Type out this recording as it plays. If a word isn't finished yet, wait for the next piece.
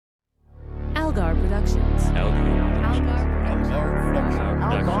Productions.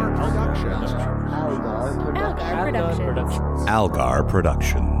 Algar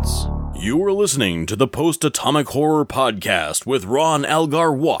Productions. You are listening to the Post-Atomic Horror Podcast with Ron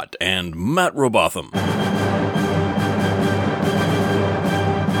Algar Watt and Matt Robotham.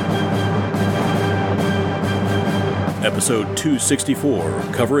 Episode 264,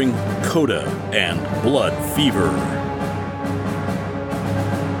 covering Coda and Blood Fever.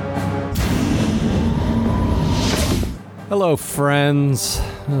 Hello, friends.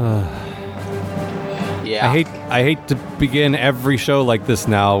 Yeah. I hate to begin every show like this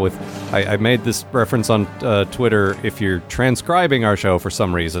now with. I made this reference on Twitter. If you're transcribing our show for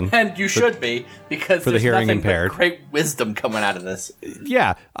some reason, And you should be, because for the there's hearing nothing impaired. but great wisdom coming out of this.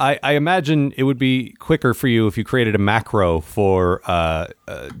 yeah, I imagine it would be quicker for you if you created a macro for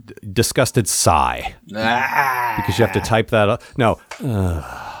disgusted sigh, because you have to type that up. No,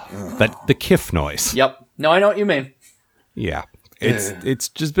 that the kiff noise. Yep. No, I know what you mean. Yeah, it's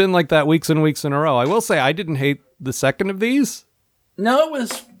just been like that weeks and weeks in a row. I will say I didn't hate the second of these. No, it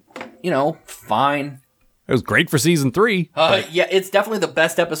was, fine. It was great for season 3. Yeah, it's definitely the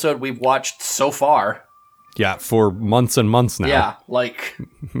best episode we've watched so far. Yeah, for months and months now. Yeah, like...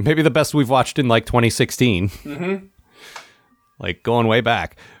 Maybe the best we've watched in like 2016. Mm-hmm. Like going way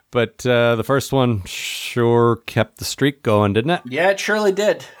back. But the first one sure kept the streak going, didn't it? Yeah, it surely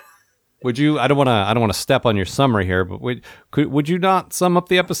did. Would you? I don't want to step on your summary here, but would you not sum up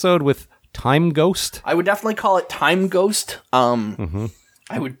the episode with Time Ghost? I would definitely call it Time Ghost. I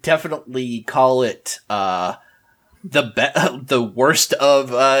would definitely call it the worst of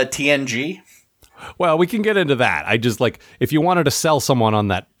TNG. Well, we can get into that. I just if you wanted to sell someone on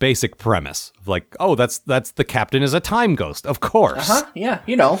that basic premise, like, oh, that's the captain is a time ghost, of course. Yeah,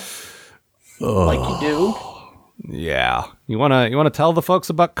 like you do. Yeah. You wanna tell the folks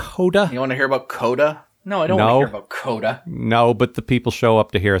about Coda? You want to hear about Coda? No, I don't want to hear about Coda. No, but the people show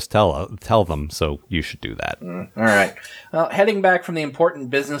up to hear us tell them, so you should do that. All right. Well, heading back from the important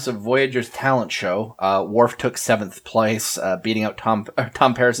business of Voyager's talent show, Worf took 7th place, beating out Tom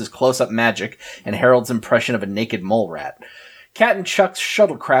Paris's close-up magic and Harold's impression of a naked mole rat. Cat and Chuck's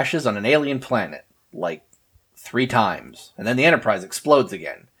shuttle crashes on an alien planet, 3 times, and then the Enterprise explodes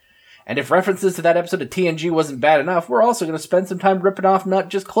again. And if references to that episode of TNG wasn't bad enough, we're also going to spend some time ripping off not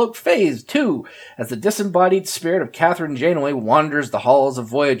just Cloaked Phase, too, as the disembodied spirit of Catherine Janeway wanders the halls of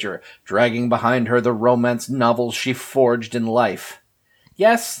Voyager, dragging behind her the romance novels she forged in life.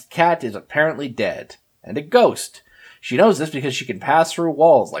 Yes, Cat is apparently dead, and a ghost. She knows this because she can pass through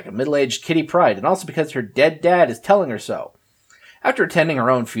walls like a middle-aged Kitty Pryde, and also because her dead dad is telling her so. After attending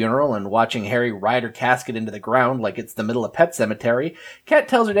her own funeral and watching Harry ride her casket into the ground like it's the middle of Pet Cemetery, Kat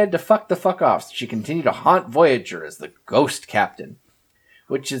tells her dad to fuck the fuck off so she can continue to haunt Voyager as the Ghost Captain.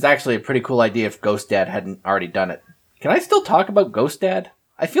 Which is actually a pretty cool idea if Ghost Dad hadn't already done it. Can I still talk about Ghost Dad?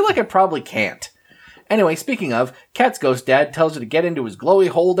 I feel like I probably can't. Anyway, speaking of, Kat's Ghost Dad tells her to get into his glowy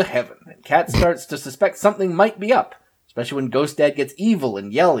hole to heaven, and Kat starts to suspect something might be up, especially when Ghost Dad gets evil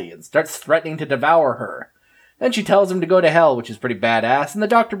and yelly and starts threatening to devour her. Then she tells him to go to hell, which is pretty badass, and the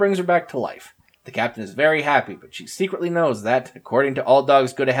doctor brings her back to life. The captain is very happy, but she secretly knows that, according to All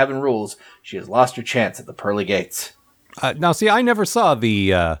Dogs Go to Heaven rules, she has lost her chance at the pearly gates. Now, see, I never saw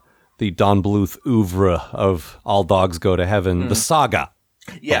the Don Bluth oeuvre of All Dogs Go to Heaven, the saga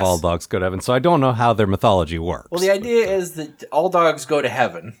of All Dogs Go to Heaven, so I don't know how their mythology works. Well, the idea is that all dogs go to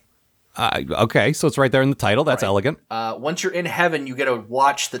heaven. Okay, so it's right there in the title. That's elegant. Once you're in heaven, you get a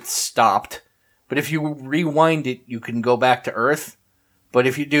watch that's stopped. But if you rewind it, you can go back to Earth. But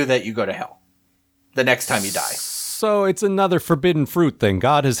if you do that, you go to hell. The next time you die. So it's another forbidden fruit thing.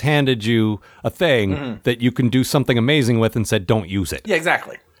 God has handed you a thing that you can do something amazing with and said, don't use it. Yeah,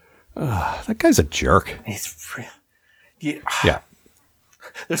 exactly. That guy's a jerk. He's... Yeah.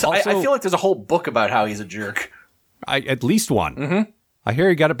 I feel like there's a whole book about how he's a jerk. At least one. Mm-hmm. I hear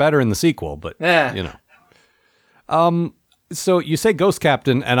he got it better in the sequel, but, So you say Ghost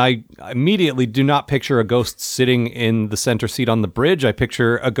Captain, and I immediately do not picture a ghost sitting in the center seat on the bridge. I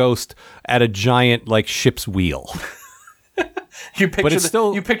picture a ghost at a giant, ship's wheel. You picture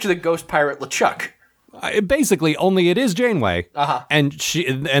the ghost pirate LeChuck. Basically, only it is Janeway, and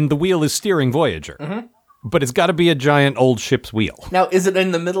the wheel is steering Voyager. Mm-hmm. But it's got to be a giant old ship's wheel. Now, is it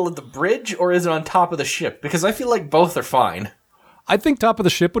in the middle of the bridge, or is it on top of the ship? Because I feel like both are fine. I think top of the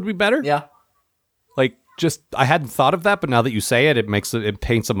ship would be better. Yeah. I hadn't thought of that, but now that you say it, it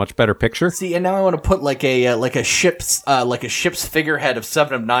paints a much better picture. See, and now I want to put a ship's figurehead of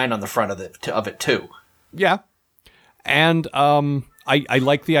 7 of 9 on the front of it too. Yeah, and I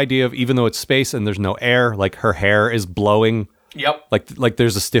like the idea of, even though it's space and there's no air, her hair is blowing. Yep. Like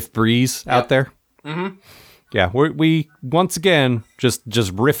there's a stiff breeze out there. Yeah, we once again, just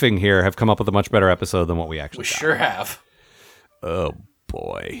riffing here, have come up with a much better episode than what we actually got. Sure have. Oh,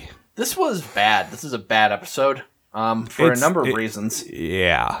 boy. This was bad. This is a bad episode for a number of reasons.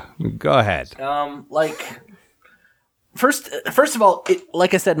 Yeah, go ahead. First of all,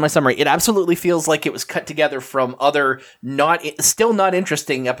 like I said in my summary, it absolutely feels like it was cut together from other still not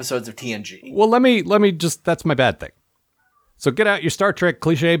interesting episodes of TNG. Well, let me just, that's my bad thing. So get out your Star Trek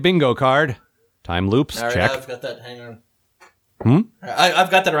cliche bingo card. Time loops, All right, check. I've got that. Hang on.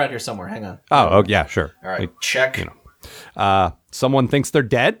 I've got that around here somewhere. Hang on. Oh, yeah, sure. All right, check. Someone thinks they're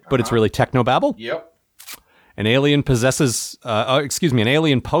dead, but it's really technobabble. Yep. An alien possesses, an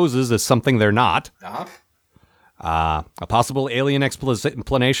alien poses as something they're not. A possible alien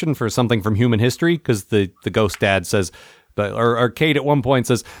explanation for something from human history, because the ghost dad says, or Kate at one point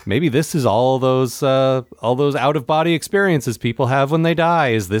says, maybe this is all those out of body experiences people have when they die.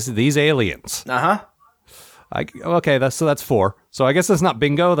 Is these aliens? Okay, that's 4. So I guess that's not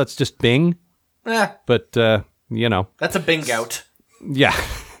bingo. That's just Bing. But that's a bing out. Yeah,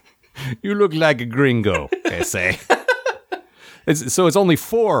 you look like a gringo. They say. It's only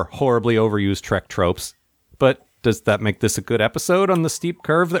 4 horribly overused Trek tropes, but. Does that make this a good episode on the steep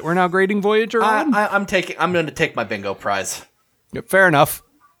curve that we're now grading Voyager on? I'm going to take my bingo prize. Fair enough.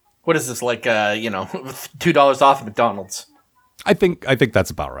 What is this, like, $2 off at McDonald's? I think that's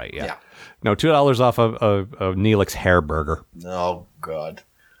about right, yeah. No, $2 off a Neelix hair burger. Oh, God.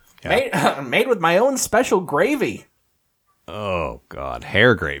 Yeah. Made with my own special gravy. Oh, God.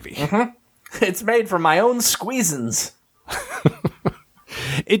 Hair gravy. It's made from my own squeezins.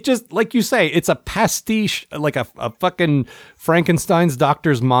 It just, like you say, it's a pastiche, like a fucking Frankenstein's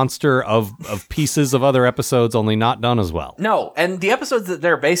doctor's monster of pieces of other episodes, only not done as well. No, and the episodes that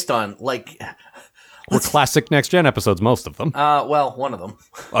they're based on, like... Were classic Next Gen episodes, most of them. Well, one of them.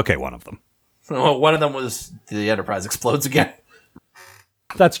 Okay, one of them. One of them was the Enterprise explodes again.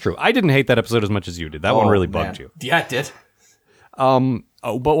 That's true. I didn't hate that episode as much as you did. That one really bugged you. Yeah, it did.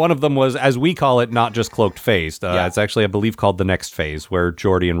 But one of them was, as we call it, not just cloaked phased. It's actually, I believe, called the next phase, where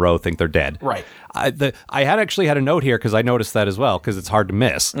Geordi and Ro think they're dead. Right. I had actually had a note here because I noticed that as well, because it's hard to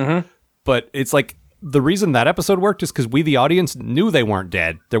miss. But it's like, the reason that episode worked is because we, the audience, knew they weren't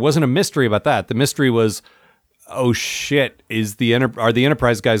dead. There wasn't a mystery about that. The mystery was, oh shit, are the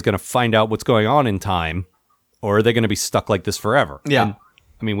Enterprise guys going to find out what's going on in time, or are they going to be stuck like this forever? Yeah. And,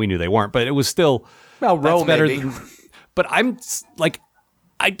 I mean, we knew they weren't, but it was still... Well, Ro maybe. But I'm like...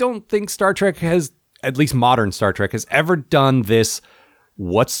 I don't think Star Trek has, at least modern Star Trek, has ever done this,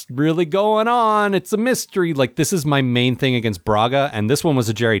 what's really going on? It's a mystery. Like, this is my main thing against Braga, and this one was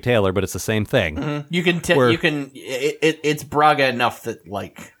a Jerry Taylor, but it's the same thing. It's Braga enough that,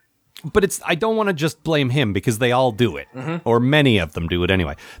 like... But I don't want to just blame him, because they all do it. Or many of them do it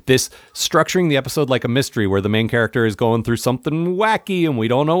anyway. This structuring the episode like a mystery where the main character is going through something wacky and we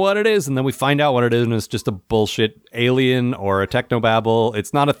don't know what it is, and then we find out what it is, and it's just a bullshit alien or a technobabble.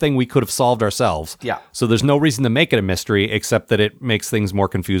 It's not a thing we could have solved ourselves. Yeah. So there's no reason to make it a mystery except that it makes things more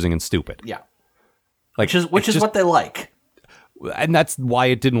confusing and stupid. Yeah. Like, which is what they like. And that's why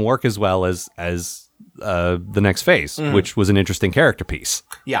it didn't work as well as the next phase, which was an interesting character piece.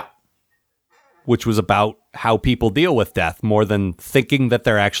 Yeah. Which was about how people deal with death more than thinking that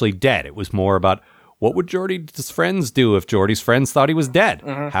they're actually dead. It was more about, what would Geordi's friends do if Geordi's friends thought he was dead?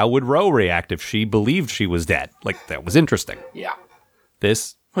 How would Ro react if she believed she was dead? Like, that was interesting. Yeah.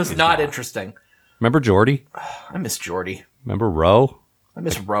 This was not interesting. Remember Geordi? I miss Geordi. Remember Ro? I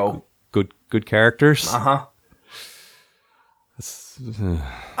miss Ro. Good characters. I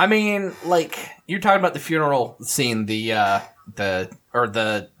mean, like, you're talking about the funeral scene,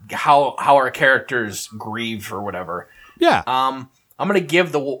 how our characters grieve or whatever. Yeah. I'm gonna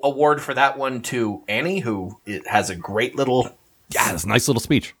give the award for that one to Annie, who has a great little... Yeah, it's a nice little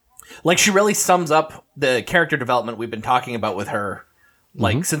speech. Like, she really sums up the character development we've been talking about with her,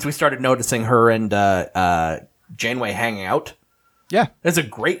 like, since we started noticing her and Janeway hanging out. Yeah. It's a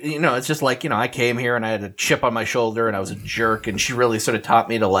great, it's just like, I came here and I had a chip on my shoulder and I was a jerk, and she really sort of taught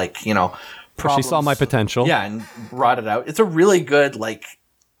me to, like, problems. She saw my potential. Yeah, and brought it out. It's a really good, like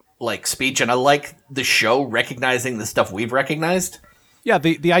speech, and I like the show recognizing the stuff we've recognized. Yeah,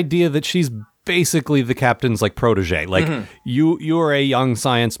 the idea that she's basically the captain's, like, protege. Like, you are a young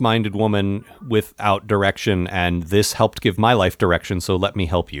science-minded woman without direction, and this helped give my life direction, so let me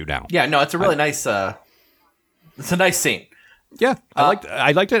help you now. Yeah, no, it's a really nice, it's a nice scene. Yeah,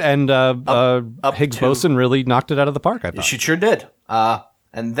 I liked it, and Higgs Boson really knocked it out of the park, I thought. She sure did.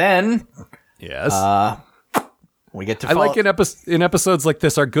 And then... Yes. We get to I like in episodes like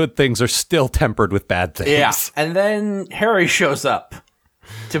this, our good things are still tempered with bad things. Yeah. And then Harry shows up.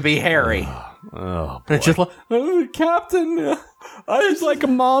 to be Harry. Oh, And it's just like, Captain, she's like a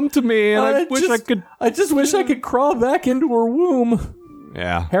mom to me, and I wish I could. I just wish I could crawl back into her womb.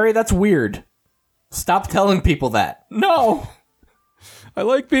 Yeah. Harry, that's weird. Stop telling people that. No. I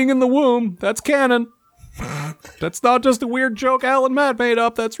like being in the womb. That's canon. That's not just a weird joke Alan Matt made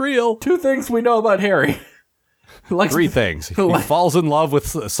up. That's real. 2 things we know about Harry. He likes 3 things. He falls in love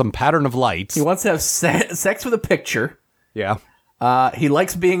with some pattern of lights. He wants to have sex with a picture. Yeah. He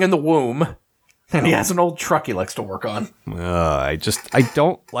likes being in the womb. And he has an old truck he likes to work on. I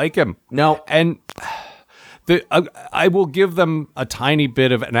don't like him. No. And I will give them a tiny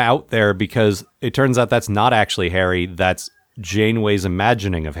bit of an out there because it turns out that's not actually Harry. That's Janeway's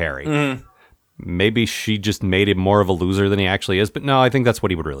imagining of Harry. Mm. Maybe she just made him more of a loser than he actually is. But no, I think that's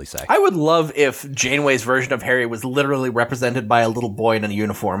what he would really say. I would love if Janeway's version of Harry was literally represented by a little boy in a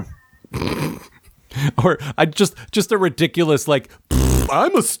uniform. Or just a ridiculous, like,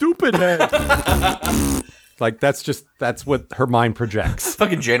 I'm a stupid head. Like, that's what her mind projects.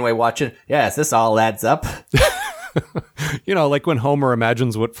 Fucking Janeway watching. Yes, this all adds up. You know, like when Homer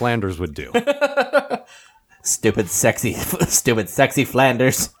imagines what Flanders would do. Stupid, sexy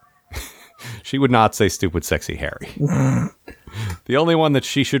Flanders. She would not say stupid, sexy Harry. The only one that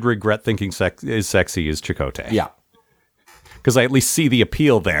she should regret thinking is sexy is Chakotay. Yeah. Because I at least see the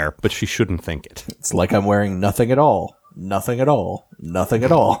appeal there, but she shouldn't think it. It's like I'm wearing nothing at all. Nothing at all. Nothing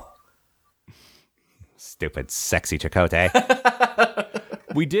at all. Stupid, sexy Chakotay.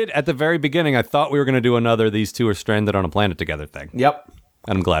 We did, at the very beginning, I thought we were going to do another These Two Are Stranded on a Planet Together thing. Yep.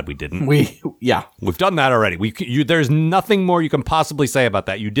 And I'm glad we didn't. We've done that already. There's nothing more you can possibly say about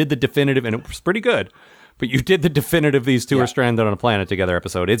that. You did the definitive, and it was pretty good. But you did the definitive These Two Are Stranded on a Planet Together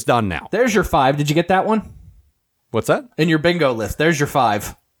episode. It's done now. There's your 5. Did you get that one? What's that? In your bingo list. There's your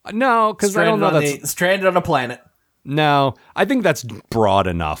 5. No, because I don't know that's... Stranded on a Planet. No, I think that's broad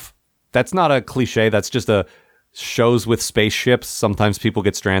enough. That's not a cliche. That's just a shows with spaceships. Sometimes people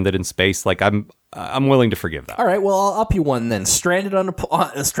get stranded in space. Like, I'm willing to forgive that. All right, well, I'll up you one then. Stranded on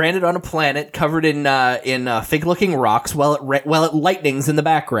a planet covered in fig-looking rocks while it lightnings in the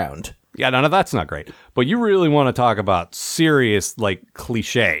background. Yeah, no, that's not great. But you really want to talk about serious, like,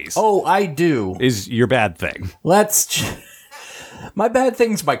 cliches. Oh, I do. Is your bad thing. My bad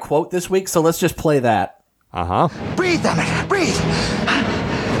thing's my quote this week, so let's just play that. Uh-huh. Breathe, damn it! Breathe!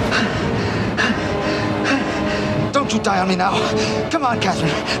 Don't you die on me now. Come on,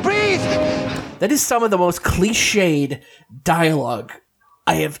 Catherine. Breathe! That is some of the most cliched dialogue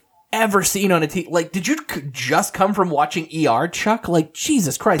I have ever seen on a TV. Like, did you just come from watching ER, Chuck? Like,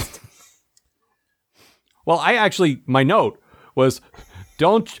 Jesus Christ. Well, my note was,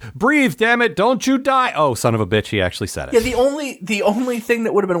 don't breathe, damn it, don't you die. Oh, son of a bitch, he actually said it. Yeah, the only thing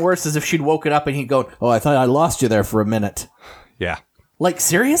that would have been worse is if she'd woken up and he'd go, oh, I thought I lost you there for a minute. Yeah. Like,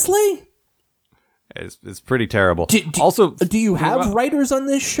 seriously? It's pretty terrible. Do you have writers on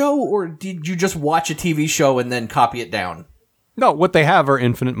this show, or did you just watch a TV show and then copy it down? No, what they have are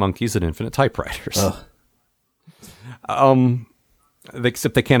infinite monkeys and infinite typewriters.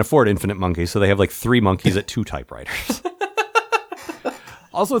 Except they can't afford infinite monkeys, so they have like 3 monkeys at 2 typewriters.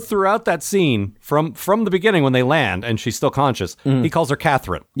 Also, throughout that scene, from the beginning when they land and she's still conscious, he calls her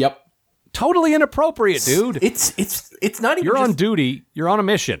Catherine. Yep. Totally inappropriate, dude. It's not even. You're on duty. You're on a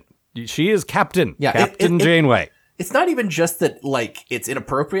mission. She is Captain. Yeah, Captain Janeway. It's not even just that, like, it's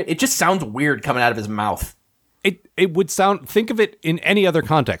inappropriate. It just sounds weird coming out of his mouth. It would sound, think of it in any other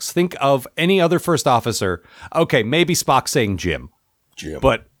context. Think of any other first officer. Okay, maybe Spock saying Jim.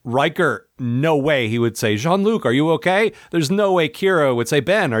 But Riker, no way he would say, Jean-Luc, are you okay? There's no way Kira would say,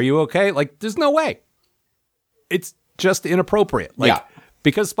 Ben, are you okay? Like, there's no way. It's just inappropriate. Like,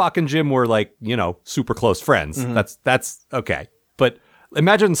 because Spock and Jim were, like, you know, super close friends. Mm-hmm. That's okay. But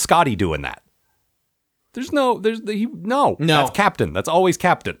imagine Scotty doing that. No. That's Captain. That's always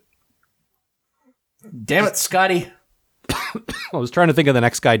Captain. Damn it, Scotty. I was trying to think of the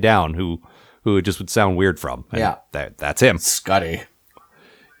next guy down who it just would sound weird from. And that's him. Scotty.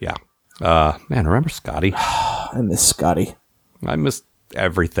 Yeah. Man, remember Scotty? I miss Scotty. I miss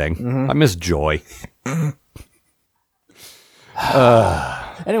everything. Mm-hmm. I miss Joy.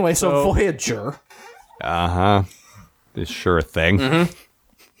 Anyway, so Voyager. Uh-huh. Is sure a thing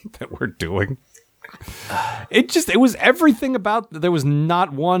that we're doing. It was everything about, there was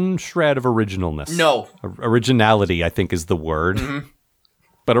not one shred of originalness. No. Originality, I think, is the word. Mm-hmm.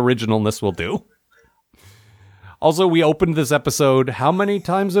 But originalness will do. Also, we opened this episode how many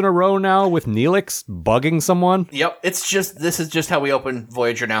times in a row now with Neelix bugging someone? Yep, this is just how we open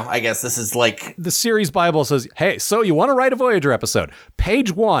Voyager now. I guess this is like... The series Bible says, hey, so you want to write a Voyager episode?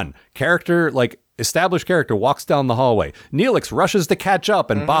 Page 1, character, like, established character walks down the hallway. Neelix rushes to catch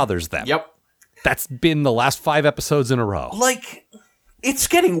up and bothers them. Yep. That's been the last 5 episodes in a row. Like, it's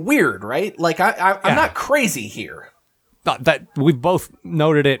getting weird, right? Like, I'm not crazy here. That we've both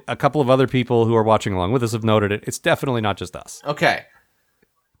noted it. A couple of other people who are watching along with us have noted it. It's definitely not just us. Okay.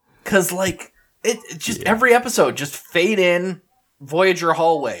 Because, like, it just every episode just fade in Voyager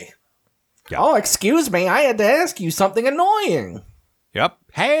hallway. Yeah. Oh, excuse me. I had to ask you something annoying. Yep.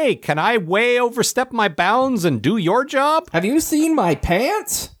 Hey, can I way overstep my bounds and do your job? Have you seen my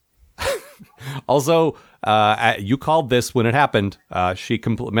pants? Also, you called this when it happened.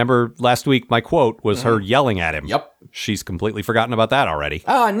 Remember last week, my quote was her yelling at him. Yep. She's completely forgotten about that already.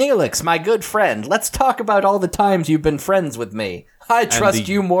 Ah, Neelix, my good friend. Let's talk about all the times you've been friends with me. I trust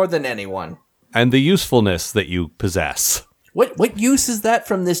you more than anyone. And the usefulness that you possess. What use is that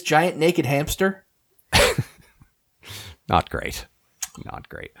from this giant naked hamster? Not great. Not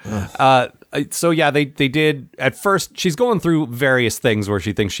great. So yeah, they did at first. She's going through various things where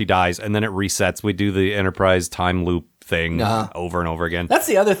she thinks she dies, and then it resets. We do the Enterprise time loop thing over and over again. That's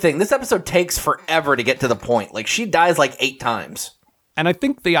the other thing. This episode takes forever to get to the point. Like, she dies like 8 times. And I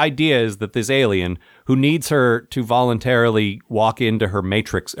think the idea is that this alien who needs her to voluntarily walk into her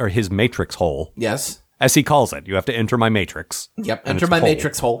matrix or his matrix hole, Yes. as he calls it. You have to enter my matrix. Yep. And Enter it's my a hole.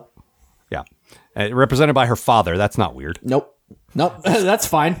 matrix hole. Yeah, represented by her father. That's not weird. Nope. That's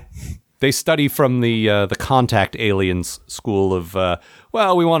fine. They study from the contact aliens school of,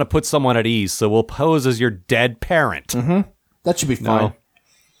 well, we want to put someone at ease, so we'll pose as your dead parent. Mm-hmm. That should be fine. No.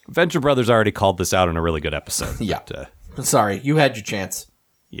 Venture Brothers already called this out in a really good episode. Yeah. But, sorry, you had your chance.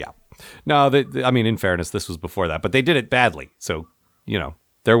 yeah. No, I mean, in fairness, this was before that, but they did it badly. So,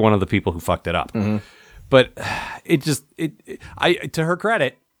 they're one of the people who fucked it up. Mm-hmm. But to her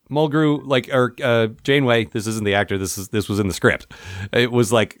credit, Mulgrew, Janeway, this isn't the actor, this was in the script. It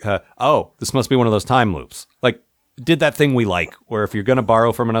was like, this must be one of those time loops. Like, did that thing we like, where if you're going to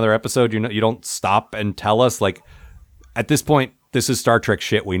borrow from another episode, you don't stop and tell us, like, at this point, this is Star Trek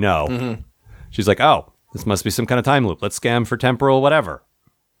shit we know. Mm-hmm. She's like, this must be some kind of time loop. Let's scam for temporal whatever.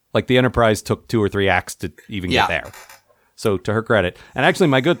 Like, the Enterprise took 2 or 3 acts to even get there. So, to her credit. And actually,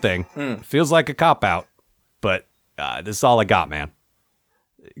 my good thing, feels like a cop-out, but this is all I got, man.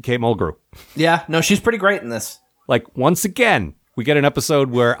 Kate Mulgrew. Yeah, no, she's pretty great in this. Like, once again, we get an episode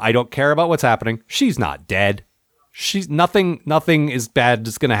where I don't care about what's happening. She's not dead. She's nothing is bad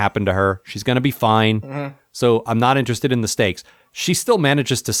that's going to happen to her. She's going to be fine. Mm-hmm. So I'm not interested in the stakes. She still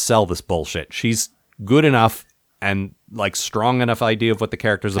manages to sell this bullshit. She's good enough and like strong enough idea of what the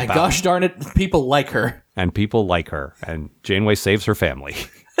character's and about. Gosh darn it, people like her. And people like her. And Janeway saves her family.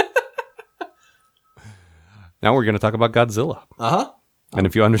 Now we're going to talk about Godzilla. Uh-huh. And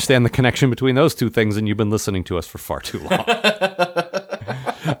if you understand the connection between those two things, then you've been listening to us for far too long.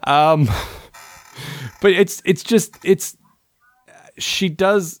 But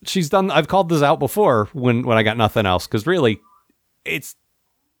she's done, I've called this out before when I got nothing else, because really, it's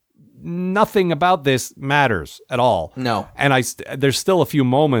nothing about this matters at all. No. And there's still a few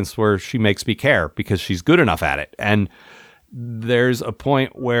moments where she makes me care because she's good enough at it. And there's a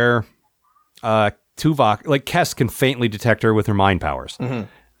point where Tuvok, like Kes can faintly detect her with her mind powers. Mm-hmm.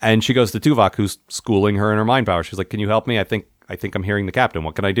 And she goes to Tuvok, who's schooling her in her mind powers. She's like, can you help me? I think I'm hearing the captain.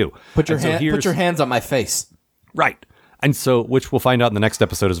 What can I do? Put your hands on my face. Right. And so, which we'll find out in the next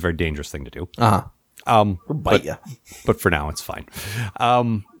episode is a very dangerous thing to do. Uh-huh. Bite you. But for now, it's fine.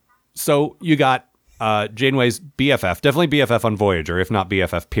 So you got Janeway's BFF, definitely BFF on Voyager, if not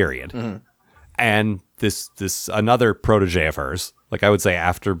BFF, period. Mm-hmm. And this another protege of hers. Like I would say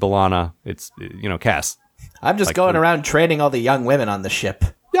after B'Elanna, it's, Cass. I'm just going around training all the young women on the ship.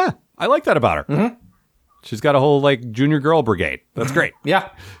 Yeah, I like that about her. Mm-hmm. She's got a whole, junior girl brigade. That's great. Yeah.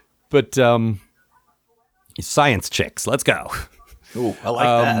 But, science chicks, let's go. Ooh, I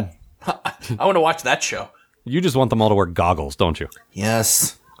like that. I want to watch that show. You just want them all to wear goggles, don't you?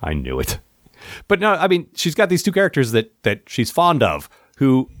 Yes. I knew it. But no, I mean, she's got these two characters that she's fond of,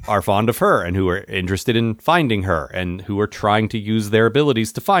 who are fond of her and who are interested in finding her and who are trying to use their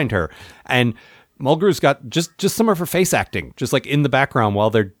abilities to find her. And Mulgrew's got just some of her face acting, just like in the background while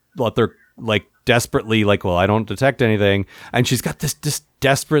they're like desperately like, well, I don't detect anything. And she's got this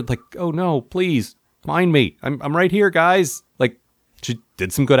desperate, like, oh no, please find me. I'm right here, guys. Like, she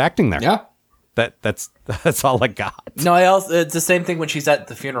did some good acting there. Yeah. That's all I got. No, it's the same thing when she's at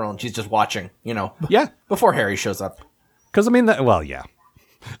the funeral and she's just watching, Yeah. Before Harry shows up. Because, I mean, yeah.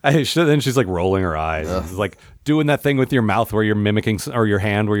 Then she's like rolling her eyes. It's like doing that thing with your mouth where you're mimicking, or your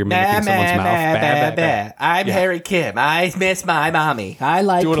hand where you're mimicking someone's mouth. I'm Harry Kim. I miss my mommy. I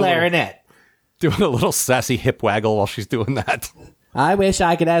like clarinet. Doing a little sassy hip waggle while she's doing that. I wish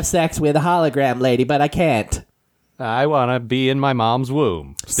I could have sex with a hologram lady, but I can't. I want to be in my mom's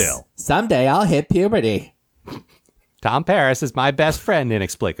womb still. Someday I'll hit puberty. Tom Paris is my best friend,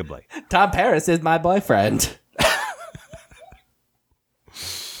 inexplicably. Tom Paris is my boyfriend.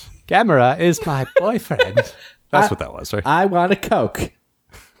 Gamera is my boyfriend. That's what that was, right? I want a Coke.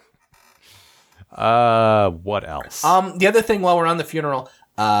 What else? The other thing while we're on the funeral,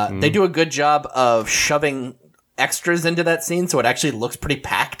 they do a good job of shoving extras into that scene, so it actually looks pretty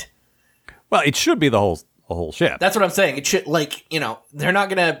packed. Well, it should be the whole ship. That's what I'm saying. It should, like, you know, they're not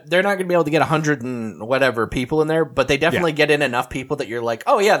gonna be able to get 100 and whatever people in there, but they definitely get in enough people that you're like,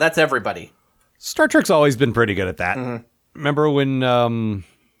 oh yeah, that's everybody. Star Trek's always been pretty good at that. Mm-hmm. Remember when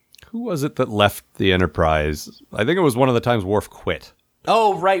who was it that left the Enterprise? I think it was one of the times Worf quit.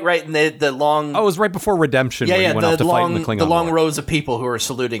 Oh, right, and the long... Oh, it was right before Redemption when he went off to fight in the Klingon the long War. rows of people who were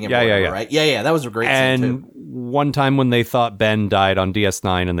saluting him. Yeah. Right? Yeah, that was a great scene, too. And one time when they thought Ben died on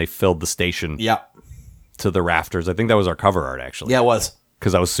DS9 and they filled the station to the rafters. I think that was our cover art, actually. Yeah, it was.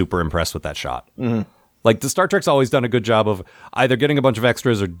 Because I was super impressed with that shot. Mm-hmm. Like, the Star Trek's always done a good job of either getting a bunch of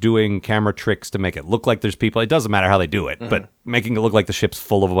extras or doing camera tricks to make it look like there's people. It doesn't matter how they do it, but making it look like the ship's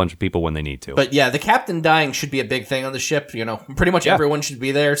full of a bunch of people when they need to. But yeah, the captain dying should be a big thing on the ship. You know, pretty much everyone should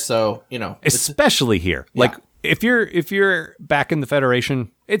be there. So, you know, especially here. Like, if you're back in the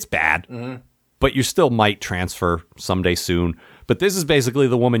Federation, it's bad, but you still might transfer someday soon. But this is basically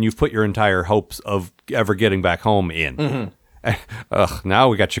the woman you've put your entire hopes of ever getting back home in. Ugh, now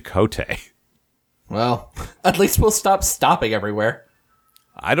we got Chakotay. Well, at least we'll stop stopping everywhere.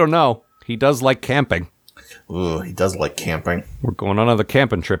 I don't know. He does like camping. Ooh, he does like camping. We're going on another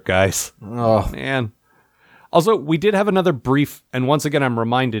camping trip, guys. Oh, man. Also, we did have another brief, and once again, I'm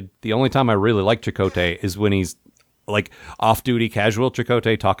reminded the only time I really like Chakotay is when he's like off-duty casual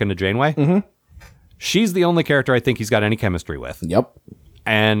Chakotay talking to Janeway. Mm-hmm. She's the only character I think he's got any chemistry with. Yep.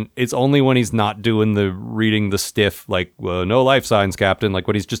 And it's only when he's not doing the reading the stiff, like, no life signs, Captain, like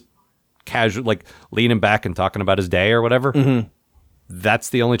when he's just casual, like leaning back and talking about his day or whatever. Mm-hmm. That's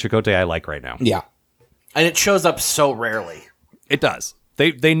the only Chakotay I like right now. Yeah. And it shows up so rarely. It does.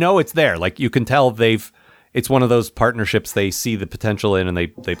 They know it's there. Like, you can tell it's one of those partnerships they see the potential in and they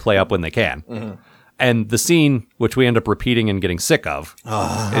play up when they can. Mm-hmm. And the scene, which we end up repeating and getting sick of,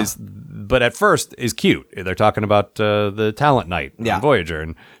 but at first is cute. They're talking about the talent night on Voyager,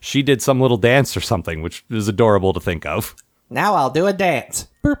 and she did some little dance or something, which is adorable to think of. Now I'll do a dance.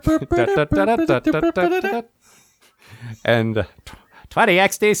 And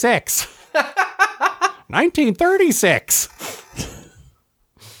 20XD6. 1936.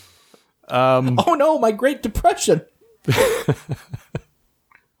 Oh no, my Great Depression.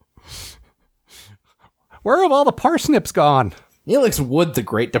 Where have all the parsnips gone? Neelix would the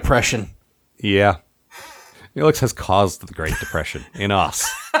Great Depression. Yeah. Neelix has caused the Great Depression in us.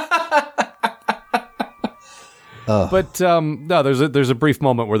 But no, there's a brief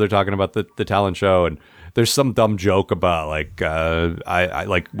moment where they're talking about the talent show, and there's some dumb joke about like I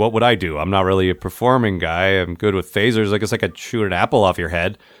like, what would I do? I'm not really a performing guy. I'm good with phasers. I guess I could shoot an apple off your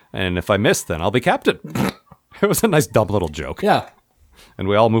head, and if I miss, then I'll be captain. It was a nice dumb little joke. Yeah, and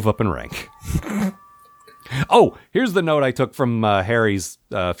we all move up in rank. Oh, here's the note I took from Harry's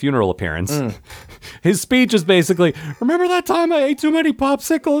funeral appearance. His speech is basically, remember that time I ate too many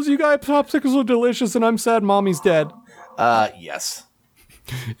popsicles? You guys, popsicles were delicious, and I'm sad Mommy's dead. Yes.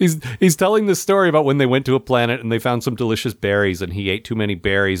 He's telling this story about when they went to a planet and they found some delicious berries, and he ate too many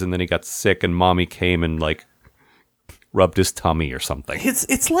berries, and then he got sick, and Mommy came and, like, rubbed his tummy or something.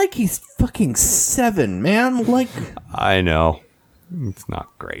 It's like he's fucking 7, man. Like, I know. It's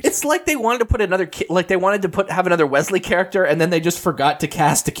not great. It's like they wanted to put another kid, like they wanted to have another Wesley character, and then they just forgot to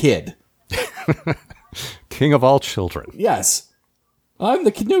cast a kid. King of all children. Yes, I'm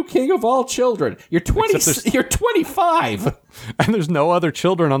the new king of all children. You're 20. You're 25, and there's no other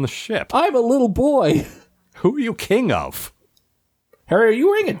children on the ship. I'm a little boy. Who are you king of? Harry, are you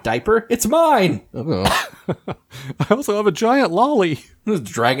wearing a diaper? It's mine. I also have a giant lolly. He's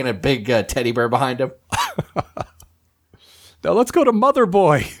dragging a big teddy bear behind him. Now let's go to Mother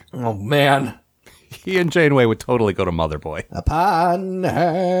Boy. Oh, man. He and Janeway would totally go to Mother Boy. Upon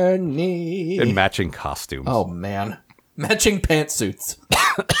her knee. In matching costumes. Oh, man. Matching pantsuits.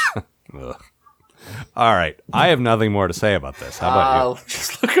 All right. I have nothing more to say about this. How about you?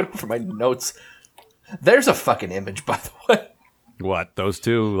 Just looking over my notes. There's a fucking image, by the way. What? Those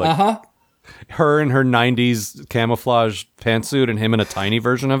two? Like, her in her 90s camouflage pantsuit and him in a tiny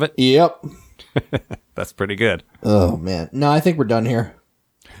version of it? Yep. That's pretty good. Oh, man. No, I think we're done here.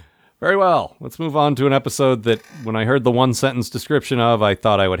 Very well. Let's move on to an episode that, when I heard the one-sentence description of, I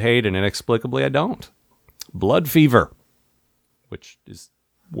thought I would hate, and inexplicably I don't. Blood Fever. which is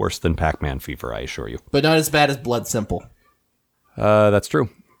worse than Pac-Man fever, I assure you. But not as bad as Blood Simple. That's true.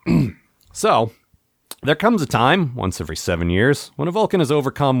 So, there comes a time, once every 7 years, when a Vulcan is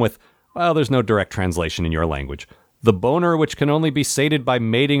overcome with, well, there's no direct translation in your language. The boner which can only be sated by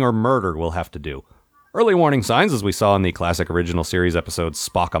mating or murder will have to do. Early warning signs, as we saw in the classic original series episode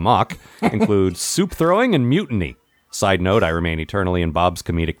Spock Amok, include soup throwing and mutiny. Side note, I remain eternally in Bob's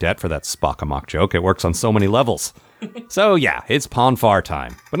comedic debt for that Spock Amok joke. It works on so many levels. So yeah, it's Ponfar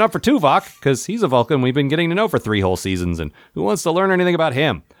time. But not for Tuvok, because he's a Vulcan we've been getting to know for 3 whole seasons, and who wants to learn anything about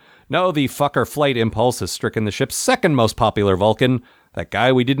him? No, the fucker flight impulse has stricken the ship's second most popular Vulcan, that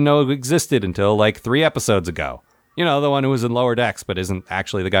guy we didn't know existed until like 3 episodes ago. You know, the one who was in Lower Decks, but isn't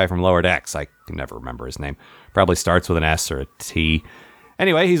actually the guy from Lower Decks. I can never remember his name. Probably starts with an S or a T.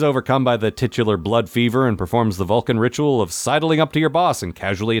 Anyway, he's overcome by the titular blood fever and performs the Vulcan ritual of sidling up to your boss and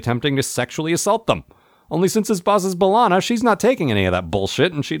casually attempting to sexually assault them. Only since his boss is B'Elanna, she's not taking any of that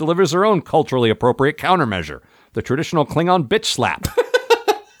bullshit, and she delivers her own culturally appropriate countermeasure, the traditional Klingon bitch slap.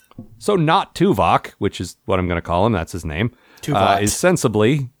 So not Tuvok, which is what I'm going to call him, that's his name, is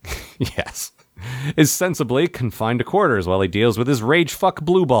sensibly confined to quarters while he deals with his rage fuck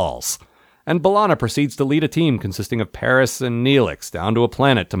blue balls. And B'Elanna proceeds to lead a team consisting of Paris and Neelix down to a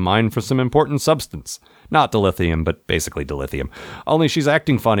planet to mine for some important substance. Not dilithium, but basically dilithium. Only she's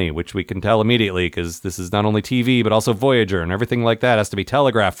acting funny, which we can tell immediately because this is not only TV, but also Voyager, and everything like that has to be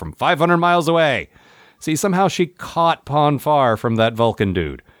telegraphed from 500 miles away. See, somehow she caught Ponfar from that Vulcan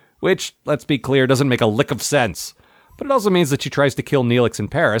dude, which, let's be clear, doesn't make a lick of sense. But it also means that she tries to kill Neelix in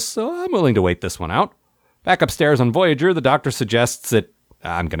Paris, so I'm willing to wait this one out. Back upstairs on Voyager, the Doctor suggests that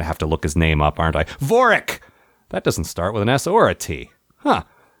I'm going to have to look his name up, aren't I? Vorik! That doesn't start with an S or a T. Huh.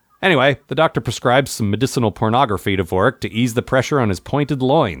 Anyway, the Doctor prescribes some medicinal pornography to Vorik to ease the pressure on his pointed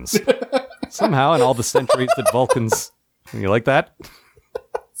loins. Somehow, in all the centuries that Vulcans... You like that?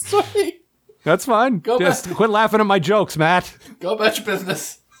 Sorry. That's fine. Just quit laughing at my jokes, Matt. Go about your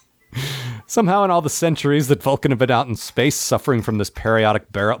business. Somehow, in all the centuries that Vulcan have been out in space suffering from this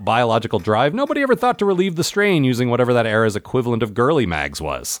periodic biological drive, nobody ever thought to relieve the strain using whatever that era's equivalent of girly mags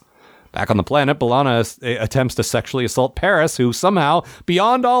was. Back on the planet, B'Elanna attempts to sexually assault Paris, who somehow,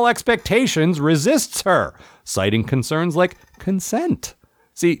 beyond all expectations, resists her, citing concerns like consent.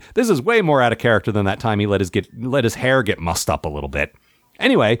 See, this is way more out of character than that time he let his hair get mussed up a little bit.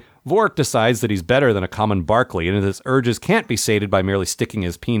 Anyway, Vorik decides that he's better than a common Barclay, and his urges can't be sated by merely sticking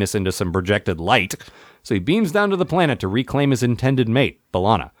his penis into some projected light, so he beams down to the planet to reclaim his intended mate,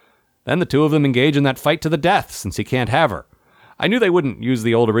 B'Elanna. Then the two of them engage in that fight to the death, since he can't have her. I knew they wouldn't use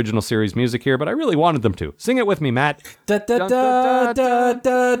the old original series music here, but I really wanted them to. Sing it with me, Matt. Now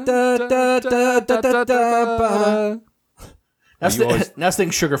sing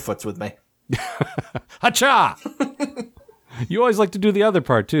Sugarfoots with me. Hacha! You always like to do the other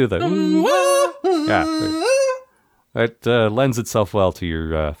part, too. That lends itself well to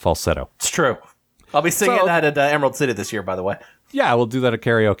your falsetto. It's true. I'll be singing that at Emerald City this year, by the way. Yeah, we'll do that at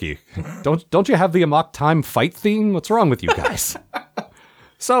karaoke. Don't you have the Amok Time fight theme? What's wrong with you guys?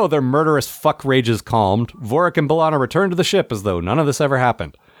 So, their murderous fuck rages calmed, Vorik and B'Elanna return to the ship as though none of this ever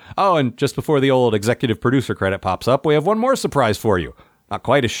happened. Oh, and just before the old executive producer credit pops up, we have one more surprise for you. Not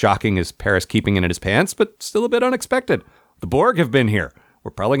quite as shocking as Paris keeping it in his pants, but still a bit unexpected. The Borg have been here.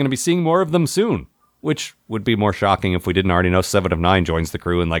 We're probably going to be seeing more of them soon. Which would be more shocking if we didn't already know 7 of 9 joins the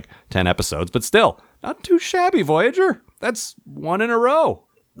crew in like 10 episodes. But still, not too shabby, Voyager. That's 1 in a row.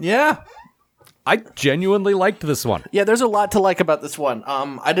 Yeah. I genuinely liked this one. Yeah, there's a lot to like about this one.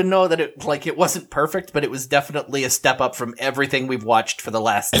 I didn't know that it wasn't perfect, but it was definitely a step up from everything we've watched for the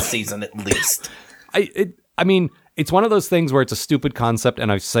last season at least. I mean, it's one of those things where it's a stupid concept,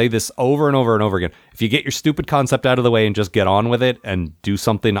 and I say this over and over and over again. If you get your stupid concept out of the way and just get on with it and do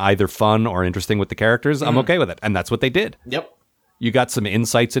something either fun or interesting with the characters, I'm okay with it. And that's what they did. Yep. You got some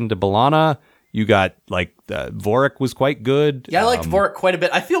insights into B'Elanna. You got, Vorik was quite good. Yeah, I liked Vorik quite a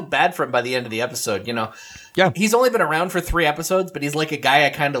bit. I feel bad for him by the end of the episode, you know? Yeah. He's only been around for 3 episodes, but he's like a guy I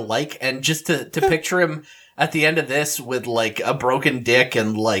kind of like. And just to picture him at the end of this with, like, a broken dick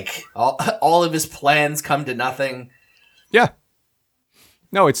and, like, all of his plans come to nothing. Yeah.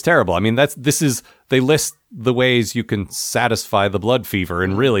 No, it's terrible. I mean, they list the ways you can satisfy the blood fever,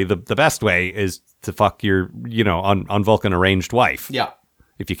 and really the best way is to fuck your, on Vulcan arranged wife. Yeah.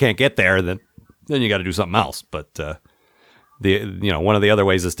 If you can't get there, then you got to do something else. But one of the other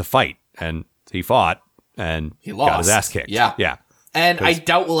ways is to fight, and he fought and he lost. Got his ass kicked. Yeah. Yeah. And I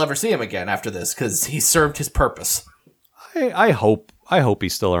doubt we'll ever see him again after this because he served his purpose. I hope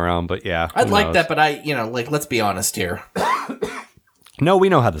he's still around, but yeah. I'd like that, but let's be honest here. No, we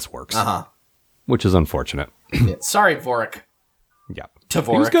know how this works. Uh-huh. Which is unfortunate. Sorry, Vorik. Yeah.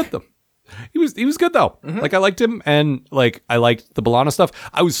 Tavorik. He was good though. He was good though. Like I liked him, and like I liked the B'Elanna stuff.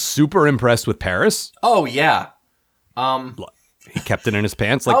 I was super impressed with Paris. Oh yeah. He kept it in his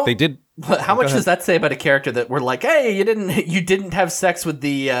pants like they did. How much does that say about a character that we're like, hey, you didn't have sex with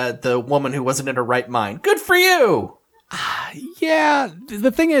the woman who wasn't in her right mind? Good for you. Yeah.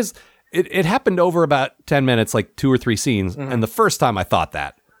 The thing is, it happened over about 10 minutes, like 2 or 3 scenes. And the first time I thought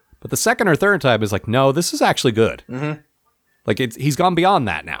that, but the second or third time is like, no, this is actually good. Like he's gone beyond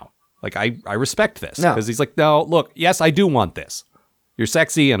that now. Like I respect this because he's like, no, look, yes, I do want this. You're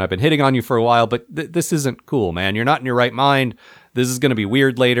sexy and I've been hitting on you for a while, but this isn't cool, man. You're not in your right mind. This is going to be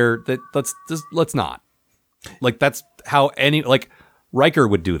weird later. Let's not. Like that's how Riker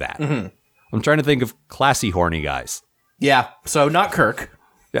would do that. I'm trying to think of classy horny guys. Yeah. So not Kirk.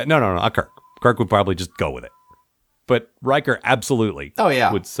 Yeah, no, not Kirk. Kirk would probably just go with it. But Riker absolutely. Oh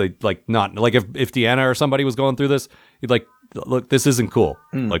yeah. Would say like not like if Deanna or somebody was going through this, he'd like, look, this isn't cool.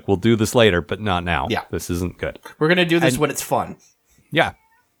 Like we'll do this later, but not now. Yeah. This isn't good. We're gonna do this when it's fun. Yeah.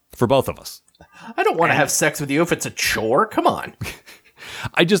 For both of us. I don't want to have sex with you if it's a chore. Come on.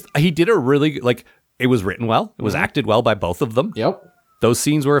 He did a really, like, it was written well. It was acted well by both of them. Yep. Those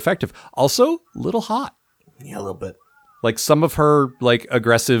scenes were effective. Also, a little hot. Yeah, a little bit. Like, some of her, like,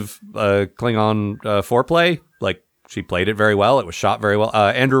 aggressive Klingon foreplay, like, she played it very well. It was shot very well.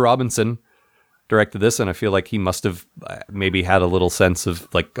 Andrew Robinson directed this, and I feel like he must have maybe had a little sense of,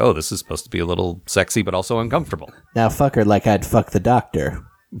 like, oh, this is supposed to be a little sexy, but also uncomfortable. Now fuck her like I'd fuck the doctor.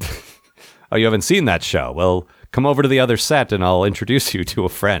 Oh, you haven't seen that show? Well, come over to the other set and I'll introduce you to a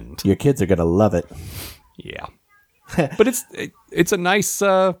friend. Your kids are gonna love it. Yeah. But it's a nice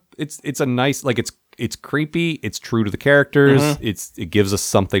it's a nice, like, it's creepy, it's true to the characters, it gives us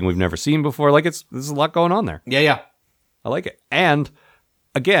something we've never seen before. Like there's a lot going on there. Yeah. I like it. And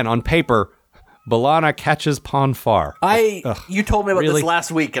again, on paper, B'Elanna catches Pon farr. You told me about really? this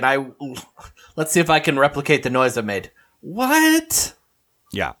last week, and let's see if I can replicate the noise I made. What?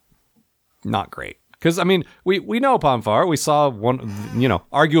 Yeah. Not great. Because, I mean, we know Pon farr. We saw one,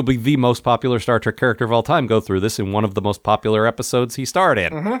 arguably the most popular Star Trek character of all time go through this in one of the most popular episodes he starred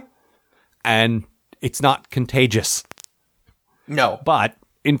in. And it's not contagious. No. But,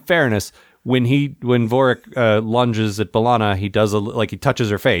 in fairness, when Vorik lunges at B'Elanna, he does he touches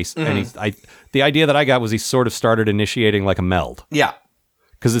her face. And the idea that I got was he sort of started initiating like a meld. Yeah.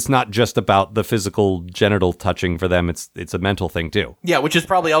 Because it's not just about the physical genital touching for them; it's a mental thing too. Yeah, which is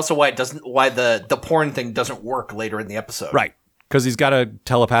probably also why the porn thing doesn't work later in the episode. Right, because he's got to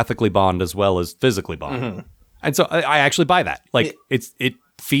telepathically bond as well as physically bond, and so I actually buy that. Like it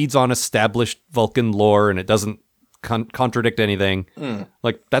feeds on established Vulcan lore and it doesn't contradict anything.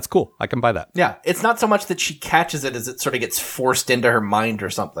 Like that's cool. I can buy that. Yeah, it's not so much that she catches it as it sort of gets forced into her mind or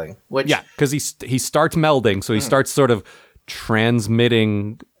something. Which because he starts melding, so he starts sort of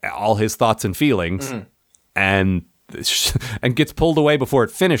transmitting all his thoughts and feelings and gets pulled away before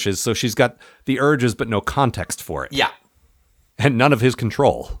it finishes, so she's got the urges but no context for it. Yeah. And none of his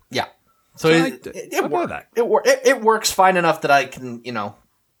control. Yeah. So it works fine enough that I can,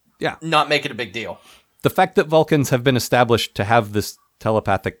 not make it a big deal. The fact that Vulcans have been established to have this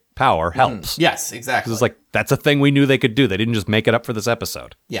telepathic power helps. Yes, exactly. It's like, that's a thing we knew they could do. They didn't just make it up for this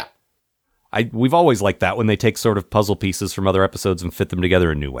episode. Yeah. We've always liked that when they take sort of puzzle pieces from other episodes and fit them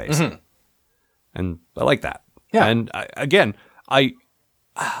together in new ways. And I like that. Yeah. And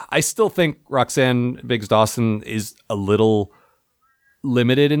I still think Roxanne Biggs Dawson is a little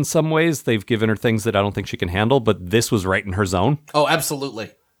limited in some ways. They've given her things that I don't think she can handle, but this was right in her zone. Oh,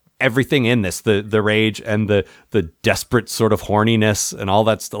 absolutely. Everything in this, the rage and the desperate sort of horniness and all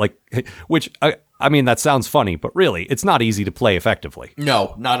that stuff, like, which I mean, that sounds funny, but really, it's not easy to play effectively.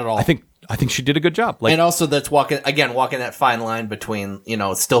 No, not at all. I think she did a good job. Like, and also that's walking that fine line between,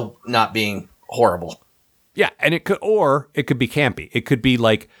 still not being horrible. Yeah, and it could be campy. It could be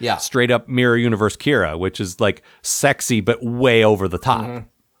like straight up Mirror Universe Kira, which is like sexy but way over the top.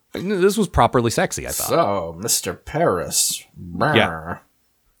 This was properly sexy, I thought. So, Mr. Paris. Yeah.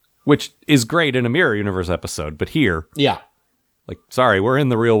 Which is great in a Mirror Universe episode, but here, like, sorry, we're in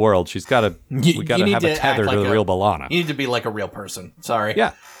the real world. We got to have a tether to the real B'Elanna. You need to be like a real person. Sorry.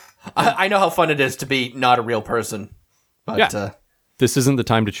 Yeah. I know how fun it is to be not a real person, but this isn't the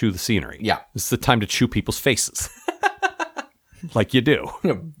time to chew the scenery. Yeah. This is the time to chew people's faces. Like you do.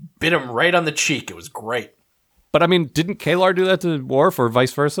 Bit him right on the cheek. It was great. But I mean, didn't Kalar do that to Worf or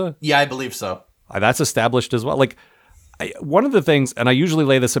vice versa? Yeah, I believe so. That's established as well. Like, one of the things, and I usually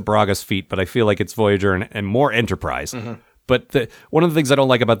lay this at Braga's feet, but I feel like it's Voyager and more Enterprise. But one of the things I don't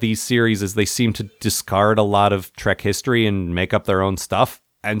like about these series is they seem to discard a lot of Trek history and make up their own stuff.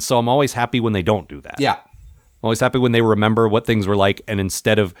 And so I'm always happy when they don't do that. Yeah. always happy when they remember what things were like, and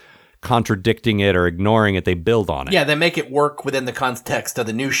instead of contradicting it or ignoring it, they build on it. Yeah, they make it work within the context of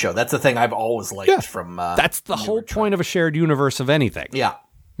the new show. That's the thing I've always liked from... That's the whole point of a shared universe of anything. Yeah.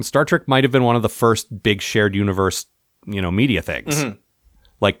 And Star Trek might have been one of the first big shared universe, media things. Mm-hmm.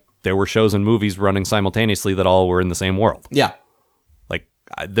 Like, there were shows and movies running simultaneously that all were in the same world. Yeah. Like,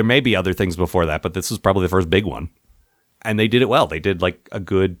 there may be other things before that, but this was probably the first big one. And they did it well. They did, like, a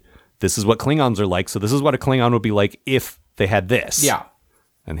good... This is what Klingons are like, so this is what a Klingon would be like if they had this. Yeah.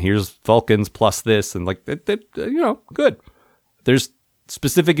 And here's Vulcans plus this, and like, good. There's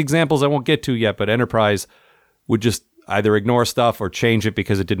specific examples I won't get to yet, but Enterprise would just either ignore stuff or change it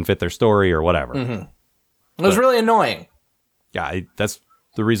because it didn't fit their story or whatever. Mm-hmm. It was really annoying. Yeah, that's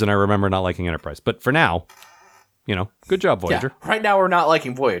the reason I remember not liking Enterprise. But for now, good job, Voyager. Yeah. Right now, we're not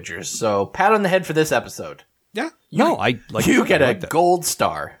liking Voyagers, so pat on the head for this episode. Yeah. I like. You get a gold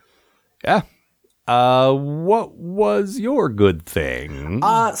star. Yeah. What was your good thing?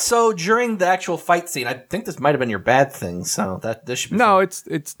 So during the actual fight scene, I think this might have been your bad thing. So this should be no, fun.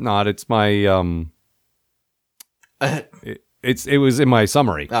 It's not. It's my it was in my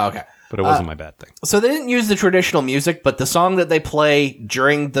summary. Oh, okay, but it wasn't my bad thing. So they didn't use the traditional music, but the song that they play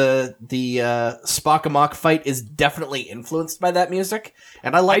during the Spock and Mock fight is definitely influenced by that music,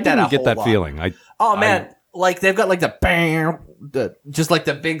 and I like that. I didn't get that feeling. Like they've got like the bam, just like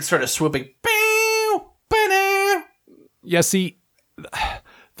the big sort of swooping. Yeah, see,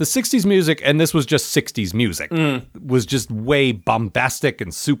 the 60s music, and this was just 60s music, was just way bombastic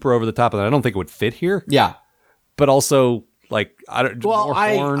and super over the top, and I don't think it would fit here. Yeah. But also, like, I don't... Well,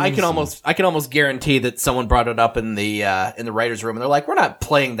 I can almost guarantee that someone brought it up in the writer's room, and they're like, we're not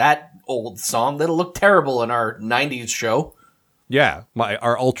playing that old song. That'll look terrible in our 90s show. Yeah,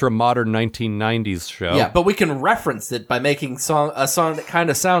 our ultra-modern 1990s show. Yeah, but we can reference it by making a song that kind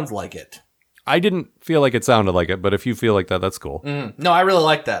of sounds like it. I didn't feel like it sounded like it, but if you feel like that, that's cool. No, I really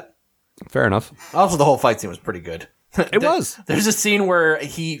like that. Fair enough. Also, the whole fight scene was pretty good. It was. There's a scene where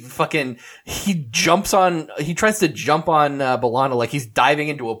he tries to jump on B'Elanna like he's diving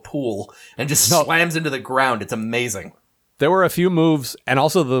into a pool and just slams into the ground. It's amazing. There were a few moves, and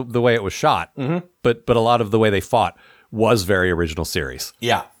also the way it was shot, but a lot of the way they fought was very original series.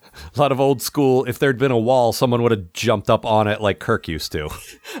 Yeah. A lot of old school, if there'd been a wall, someone would have jumped up on it like Kirk used to.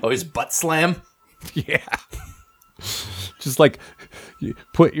 Oh, his butt slam? Yeah. Just like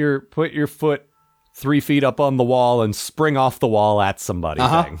put your foot 3 feet up on the wall and spring off the wall at somebody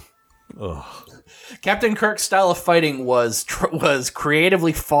thing. Ugh. Captain Kirk's style of fighting was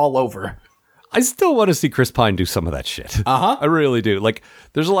creatively fall over. I still want to see Chris Pine do some of that shit. I really do. Like,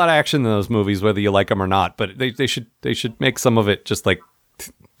 there's a lot of action in those movies, whether you like them or not, but they should make some of it just like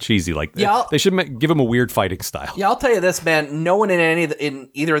cheesy, like they should give him a weird fighting style. Yeah, I'll tell you this, man. No one in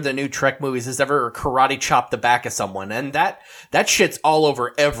either of the new Trek movies has ever karate chopped the back of someone, and that shit's all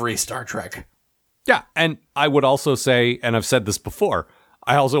over every Star Trek. Yeah, and I would also say, and I've said this before,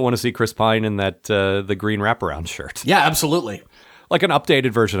 I also want to see Chris Pine in that the green wraparound shirt. Yeah, absolutely. Like an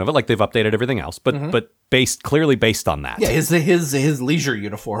updated version of it, like they've updated everything else, but clearly based on that. Yeah, his leisure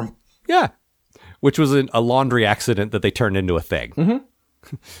uniform. Yeah, which was a laundry accident that they turned into a thing. Mm-hmm.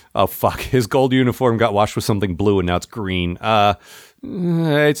 Oh, fuck. His gold uniform got washed with something blue and now it's green.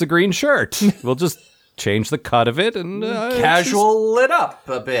 It's a green shirt. We'll just change the cut of it and... casual lit up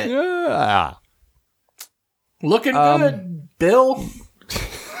a bit. Yeah. Looking good, Bill.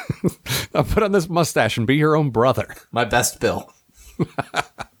 I'll put on this mustache and be your own brother. My best Bill.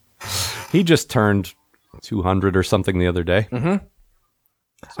 He just turned 200 or something the other day. Mm-hmm.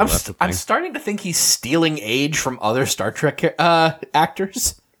 So I'm starting to think he's stealing age from other Star Trek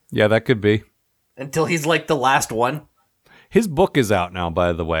actors. Yeah, that could be. Until he's like the last one. His book is out now,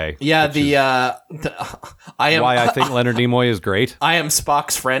 by the way. Yeah, Why I think Leonard Nimoy is great. I am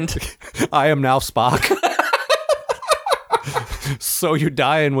Spock's friend. I am now Spock. So you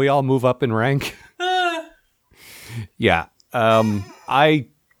die and we all move up in rank. Yeah. I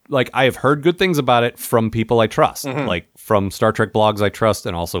have heard good things about it from people I trust, like from Star Trek blogs I trust,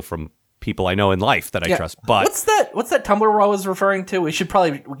 and also from people I know in life that I trust. But what's that Tumblr we're always referring to? We should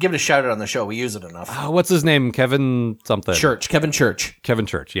probably give it a shout out on the show. We use it enough. What's his name? Kevin something. Kevin Church. Kevin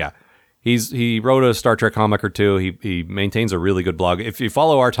Church. Yeah, he wrote a Star Trek comic or two. He maintains a really good blog. If you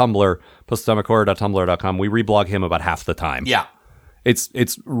follow our Tumblr, postatomichorror.tumblr.com, we reblog him about half the time. Yeah.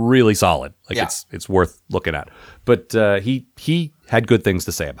 It's really solid. Like it's worth looking at. But he had good things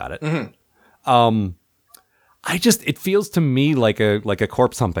to say about it. Mm-hmm. It feels to me like a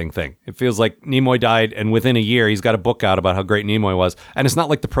corpse humping thing. It feels like Nimoy died, and within a year he's got a book out about how great Nimoy was, and it's not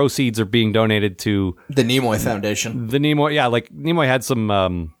like the proceeds are being donated to the Nimoy Foundation. Nimoy had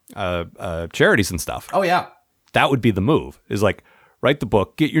some charities and stuff. Oh yeah. that would be the move. Is like, write the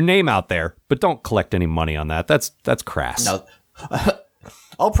book, get your name out there, but don't collect any money on that. That's crass. No.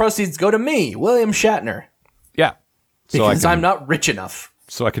 All proceeds go to me, William Shatner. Yeah. Because I'm not rich enough.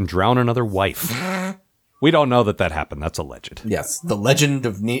 So I can drown another wife. We don't know that happened. That's alleged. Yes. The legend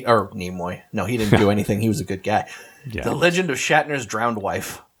of Nimoy. No, he didn't do anything. He was a good guy. Yeah. The legend of Shatner's drowned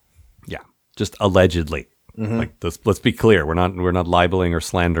wife. Yeah. Just allegedly. Like let's be clear. We're not libeling or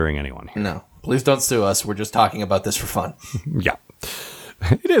slandering anyone here. No. Please don't sue us. We're just talking about this for fun. Yeah.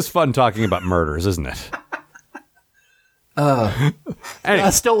 It is fun talking about murders, isn't it?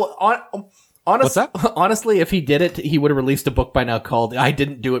 Anyway. Still, What's that? honestly, if he did it, he would have released a book by now called I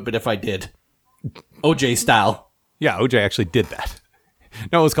Didn't Do It, But If I Did. OJ style. Yeah, OJ actually did that.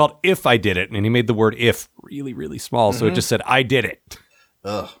 No, it was called If I Did It, and he made the word if really, really small, so it just said, I did it.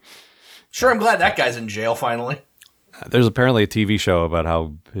 Ugh. Sure, I'm glad that guy's in jail finally. There's apparently a TV show about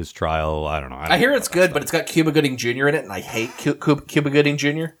how his trial, I don't know. I hear it's good, but it's got Cuba Gooding Jr. in it, and I hate Cuba Gooding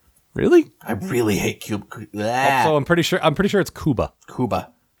Jr. Really? I really hate Cuba. So I'm pretty sure it's Cuba.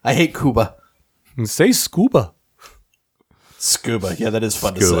 Cuba. I hate Cuba. Say scuba. Scuba. Yeah, that is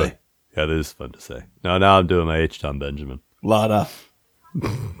fun to Scuba. say. Yeah, that is fun to say. No, now I'm doing my H. Tom Benjamin. Lana.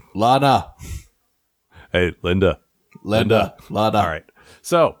 Lana. Hey, Linda. Lana. All right.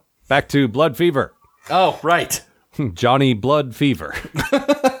 So, back to Blood Fever. Oh, right. Johnny Blood Fever.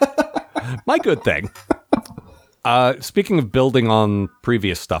 My good thing. Speaking of building on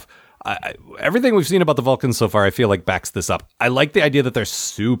previous stuff, everything we've seen about the Vulcans so far, I feel like backs this up. I like the idea that they're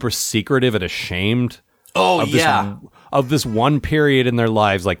super secretive and ashamed. Of this one period in their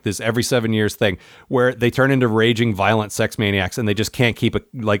lives, like this every 7 years thing, where they turn into raging, violent sex maniacs, and they just can't keep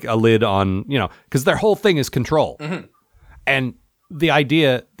a lid on, because their whole thing is control. Mm-hmm. And the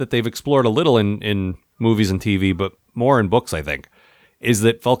idea that they've explored a little in movies and TV, but more in books, I think, is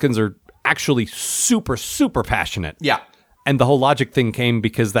that Vulcans are actually super, super passionate. Yeah. And the whole logic thing came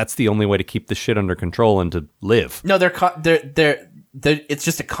because that's the only way to keep the shit under control and to live. No, they're it's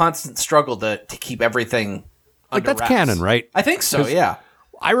just a constant struggle to keep everything like under that's wraps. canon, right? I think so, yeah.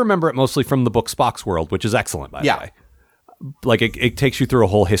 I remember it mostly from the book Spock's World, which is excellent, by the way. Like, it takes you through a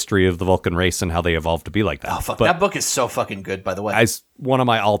whole history of the Vulcan race and how they evolved to be like that. Oh, fuck. That book is so fucking good, by the way. It's one of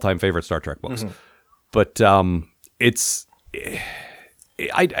my all-time favorite Star Trek books. Mm-hmm. But it's...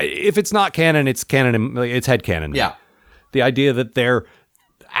 if it's not canon, it's canon. It's headcanon. Yeah. The idea that they're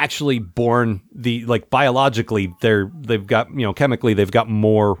actually born, biologically, they've got, chemically, they've got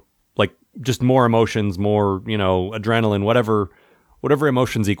more, just more emotions, more, adrenaline, whatever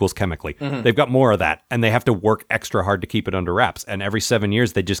emotions equals chemically. Mm-hmm. They've got more of that, and they have to work extra hard to keep it under wraps. And every 7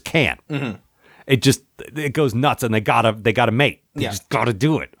 years, they just can't. Mm-hmm. It goes nuts, and they gotta mate. They just gotta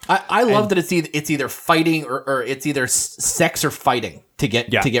do it. I love that it's either fighting or it's either sex or fighting to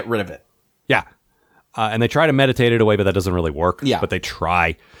get rid of it. Yeah. And they try to meditate it away, but that doesn't really work. Yeah. But they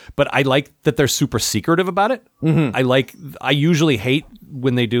try. But I like that they're super secretive about it. Mm-hmm. I usually hate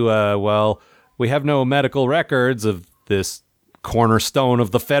when they do we have no medical records of this cornerstone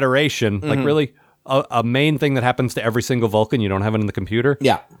of the Federation. Mm-hmm. Like, really? A main thing that happens to every single Vulcan, you don't have it in the computer?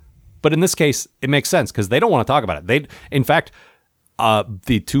 Yeah. But in this case, it makes sense because they don't want to talk about it. In fact,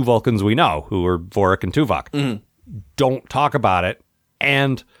 the two Vulcans we know, who are Vorik and Tuvok, don't talk about it.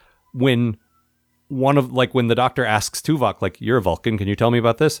 And when when the doctor asks Tuvok, you're a Vulcan, can you tell me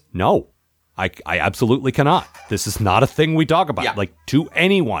about this? No, I absolutely cannot. This is not a thing we talk about, to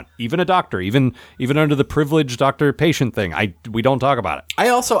anyone, even a doctor, even under the privileged doctor-patient thing. We don't talk about it.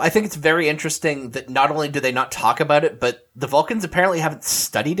 I think it's very interesting that not only do they not talk about it, but the Vulcans apparently haven't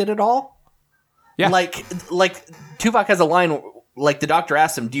studied it at all. Yeah. Like Tuvok has a line, the doctor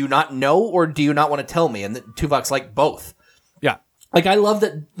asks him, do you not know or do you not want to tell me? And Tuvok's like, both. Yeah. I love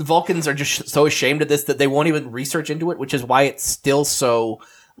that the Vulcans are just so ashamed of this that they won't even research into it, which is why it's still so,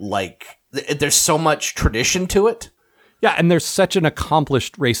 there's so much tradition to it. Yeah, and there's such an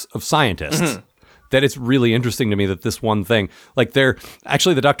accomplished race of scientists that it's really interesting to me that this one thing,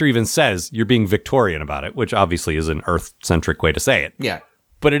 the doctor even says you're being Victorian about it, which obviously is an Earth-centric way to say it. Yeah.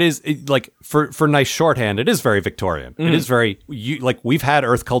 But it is, for nice shorthand, it is very Victorian. It is very, we've had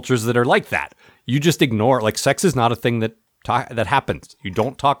Earth cultures that are like that. You just ignore, sex is not a thing that happens. You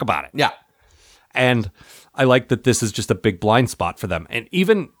don't talk about it. Yeah. And I like that this is just a big blind spot for them. And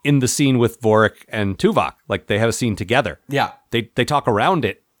even in the scene with Vorik and Tuvok, they have a scene together. Yeah. They talk around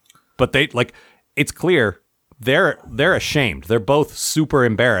it, but it's clear they're ashamed. They're both super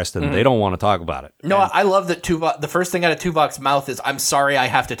embarrassed and they don't want to talk about it. No, I love that Tuvok, the first thing out of Tuvok's mouth is, I'm sorry I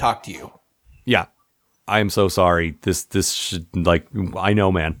have to talk to you. Yeah. I am so sorry. This should, I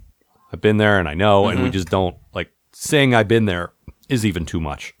know, man. I've been there and I know, and we just don't, saying I've been there is even too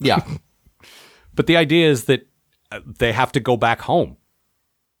much. Yeah. But the idea is that they have to go back home.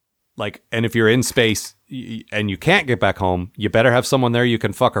 Like, and if you're in space and you can't get back home, you better have someone there you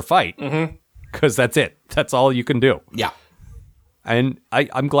can fuck or fight. Because that's it. That's all you can do. Yeah. And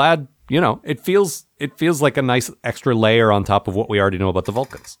I'm glad, it feels like a nice extra layer on top of what we already know about the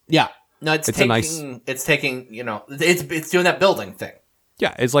Vulcans. Yeah. No, it's taking, it's doing that building thing.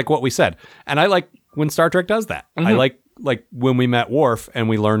 Yeah, it's like what we said. And I like when Star Trek does that. I like when we met Worf and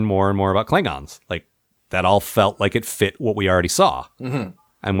we learned more and more about Klingons. Like, that all felt like it fit what we already saw.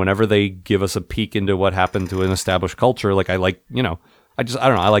 And whenever they give us a peek into what happened to an established culture, like, I like, I don't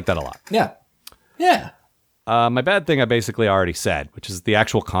know, I like that a lot. Yeah. Yeah. My bad thing I basically already said, which is the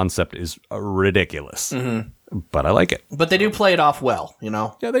actual concept is ridiculous. But I like it. But they do play it off well,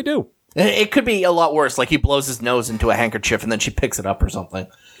 Yeah, they do. It could be a lot worse, like he blows his nose into a handkerchief and then she picks it up or something.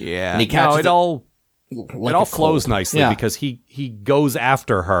 Yeah. And he catches it all flows nicely because he goes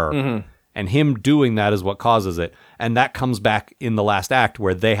after her, and him doing that is what causes it. And that comes back in the last act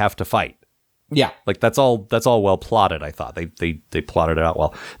where they have to fight. Yeah. Like, that's all well plotted, I thought. They plotted it out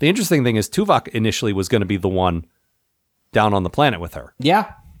well. The interesting thing is Tuvok initially was going to be the one down on the planet with her.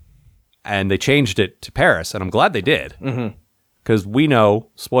 Yeah. And they changed it to Paris, and I'm glad they did. Because we know,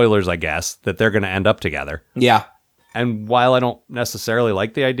 spoilers, I guess, that they're going to end up together. Yeah. And while I don't necessarily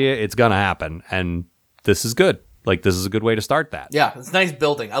like the idea, it's going to happen. And this is good. Like, this is a good way to start that. Yeah, it's nice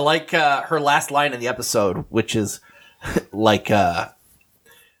building. I like her last line in the episode, which is like, what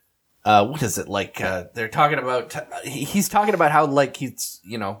is it? Like, they're talking about, he's talking about how, like, he's,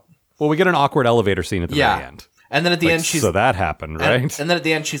 Well, we get an awkward elevator scene at the very end. And then at the end, she's... So that happened, right? And then at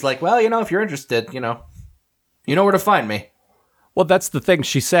the end, she's like, well, if you're interested, you know where to find me. Well, that's the thing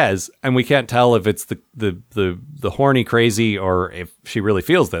she says, and we can't tell if it's the horny crazy or if she really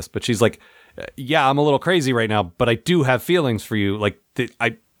feels this, but she's like, yeah, I'm a little crazy right now, but I do have feelings for you. Like,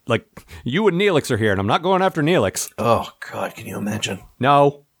 you and Neelix are here, and I'm not going after Neelix. Oh, God, can you imagine?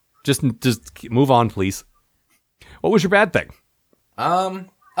 No. Just move on, please. What was your bad thing? So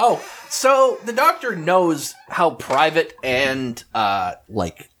the Doctor knows how private and,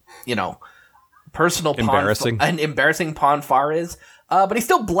 personal embarrassing Pon Farr is, but he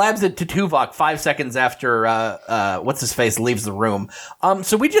still blabs it to Tuvok 5 seconds after what's-his-face leaves the room.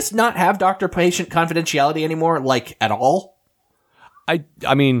 So we just not have doctor-patient confidentiality anymore, like, at all?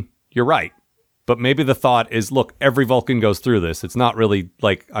 I mean, you're right. But maybe the thought is, look, every Vulcan goes through this. It's not really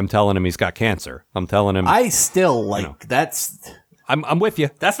like I'm telling him he's got cancer. I'm telling him... I still, that's... I'm with you.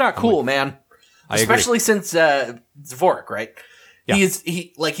 That's not cool, man. Especially since Zvorik, right? Yeah.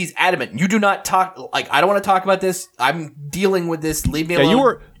 He's adamant. You do not talk. Like, I don't want to talk about this. I'm dealing with this. Leave me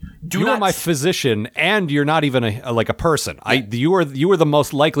alone. You were my physician, and you're not even a person. Yeah. You were the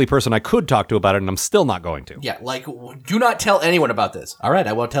most likely person I could talk to about it, and I'm still not going to. Yeah, do not tell anyone about this. All right,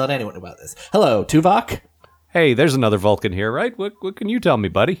 I won't tell anyone about this. Hello, Tuvok. Hey, there's another Vulcan here, right? What can you tell me,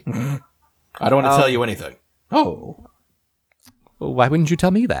 buddy? I don't want to tell you anything. Oh. Well, why wouldn't you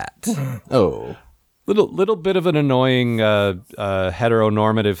tell me that? Oh. Little bit of an annoying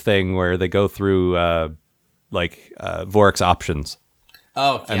heteronormative thing where they go through Vorik's options.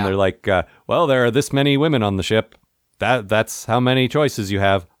 Oh, yeah. And they're like, well, there are this many women on the ship. That's how many choices you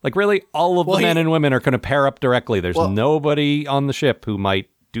have. Like, really, all of the men and women are going to pair up directly. There's nobody on the ship who might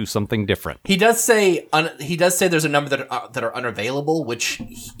do something different. He does say there's a number that are unavailable, which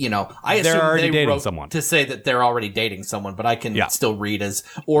I assume they're already dating wrote someone to say that they're already dating someone, but I can still read as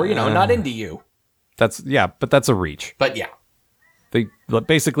not into you. But that's a reach. But yeah, they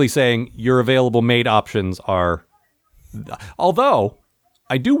basically saying your available mate options are. Although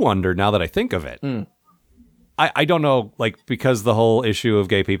I do wonder now that I think of it. I don't know, because the whole issue of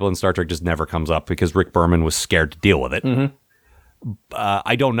gay people in Star Trek just never comes up because Rick Berman was scared to deal with it. Mm-hmm.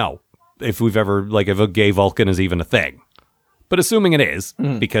 I don't know if we've ever, if a gay Vulcan is even a thing. But assuming it is,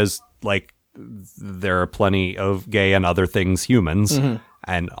 because, there are plenty of gay and other things humans,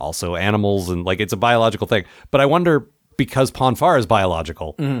 and also animals, and, it's a biological thing. But I wonder, because Pon farr is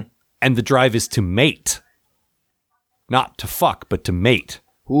biological, and the drive is to mate. Not to fuck, but to mate.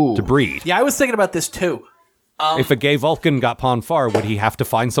 Ooh. To breed. Yeah, I was thinking about this, too. If a gay Vulcan got Pon farr, would he have to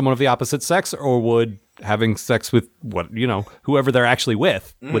find someone of the opposite sex, or would having sex with whoever they're actually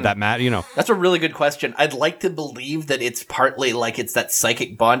with, would that matter? That's a really good question. I'd like to believe that it's partly it's that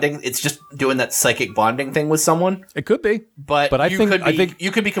psychic bonding. It's just doing that psychic bonding thing with someone. It could be, but I think you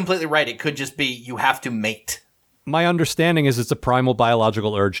could be completely right. It could just be you have to mate. My understanding is it's a primal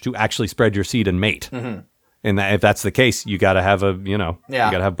biological urge to actually spread your seed and mate. And if that's the case, you got to have you got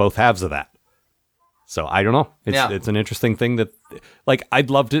to have both halves of that. So I don't know. It's an interesting thing that, I'd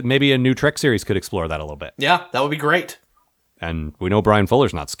love to, maybe a new Trek series could explore that a little bit. Yeah, that would be great. And we know Brian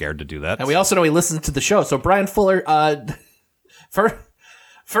Fuller's not scared to do that. And we also know he listens to the show. So Brian Fuller,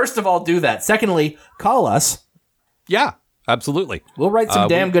 first of all, do that. Secondly, call us. Yeah, absolutely. We'll write some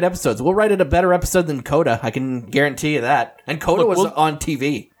damn good episodes. We'll write it a better episode than Coda. I can guarantee you that. And Coda was on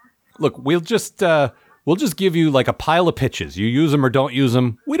TV. Look, we'll just give you like a pile of pitches. You use them or don't use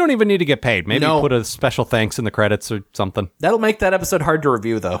them. We don't even need to get paid. Maybe put a special thanks in the credits or something. That'll make that episode hard to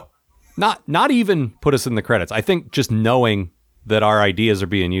review, though. Not even put us in the credits. I think just knowing that our ideas are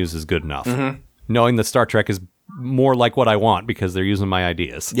being used is good enough. Mm-hmm. Knowing that Star Trek is more like what I want because they're using my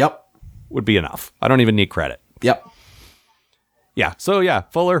ideas. Yep. Would be enough. I don't even need credit. Yep. Yeah. So yeah,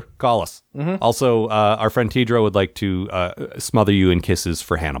 Fuller, call us. Mm-hmm. Also, our friend Tidro would like to smother you in kisses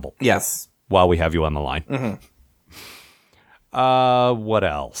for Hannibal. Yes. While we have you on the line. Mm-hmm. What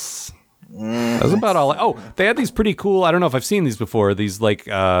else? That's about all. Oh, they had these pretty cool. I don't know if I've seen these before. These like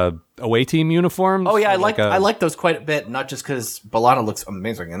away team uniforms. Oh yeah, I like those quite a bit. Not just because B'Elanna looks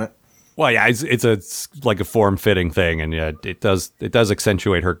amazing in it. Well, yeah, it's like a form fitting thing, and yeah, it does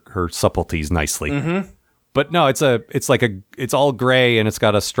accentuate her subtleties nicely. Mm-hmm. But no, it's all gray, and it's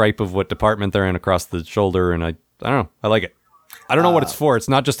got a stripe of what department they're in across the shoulder, and I don't know, I like it. I don't know what it's for. It's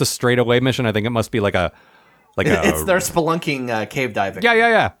not just a straight away mission. I think it must be like a. It's their spelunking cave diving.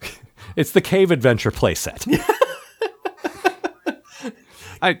 Yeah. It's the cave adventure playset.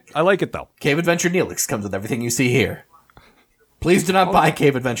 I like it though. Cave Adventure Neelix comes with everything you see here. Please do not buy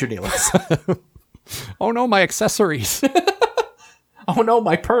Cave Adventure Neelix. Oh no, my accessories. Oh no,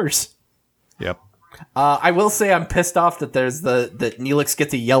 my purse. Yep. I will say I'm pissed off that that Neelix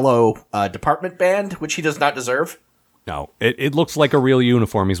gets a yellow department band, which he does not deserve. No, it looks like a real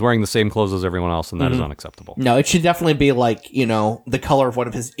uniform. He's wearing the same clothes as everyone else, and that is unacceptable. No, it should definitely be like, the color of one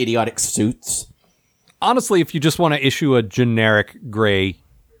of his idiotic suits. Honestly, if you just want to issue a generic gray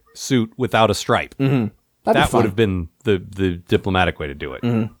suit without a stripe, that would have been the diplomatic way to do it.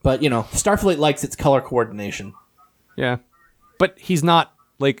 Mm-hmm. But, Starfleet likes its color coordination. Yeah. But he's not,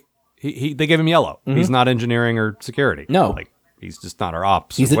 like, they gave him yellow. Mm-hmm. He's not engineering or security. No. Like, he's just not our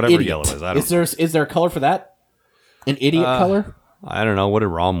ops he's or whatever idiot. Yellow is. I don't know. Is there a color for that? An idiot color? I don't know. What did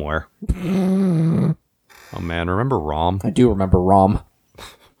Rom wear? Oh, man. Remember Rom? I do remember Rom.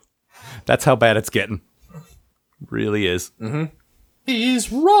 That's how bad it's getting. Really is. Mm-hmm.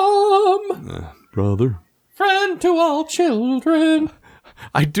 He's Rom. Brother. Friend to all children.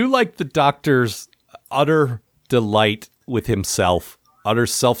 I do like the Doctor's utter delight with himself. Utter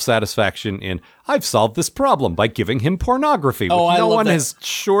self-satisfaction in, I've solved this problem by giving him pornography, which no one has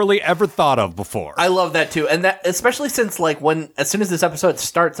surely ever thought of before. I love that too. And that, especially since as soon as this episode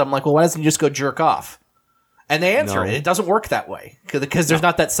starts, I'm like, well, why doesn't he just go jerk off? And they answer it. It doesn't work that way because there's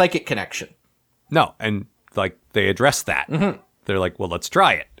not that psychic connection. No. And like they address that. Mm-hmm. They're like, well, let's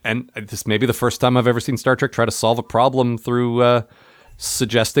try it. And this may be the first time I've ever seen Star Trek try to solve a problem through,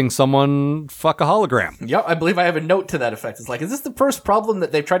 suggesting someone fuck a hologram. Yep, I believe I have a note to that effect. It's like, is this the first problem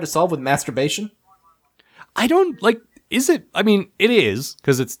that they've tried to solve with masturbation? I don't, is it? I mean, it is,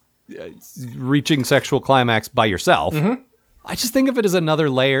 because it's reaching sexual climax by yourself. Mm-hmm. I just think of it as another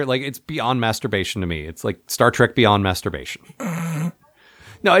layer, it's beyond masturbation to me. It's like Star Trek beyond masturbation.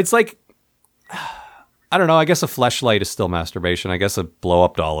 No, it's like, I don't know, I guess a fleshlight is still masturbation. I guess a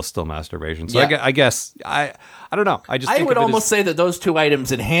blow-up doll is still masturbation. So yeah. I guess, I don't know. I would almost say that those two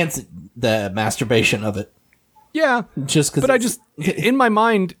items enhance the masturbation of it. Yeah. Just because. But in my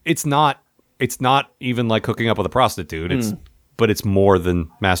mind, it's not even like hooking up with a prostitute. But it's more than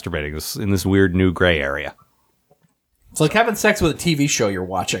masturbating in this weird new gray area. It's like having sex with a TV show you're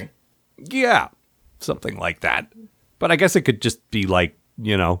watching. Yeah. Something like that. But I guess it could just be like,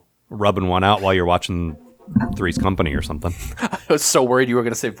 rubbing one out while you're watching Three's Company or something. I was so worried you were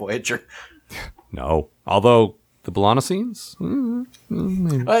going to say Voyager. No. Although, the B'Elanna scenes?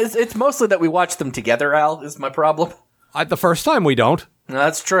 It's mostly that we watch them together, Al, is my problem. The first time we don't. No,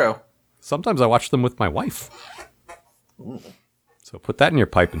 that's true. Sometimes I watch them with my wife. Ooh. So put that in your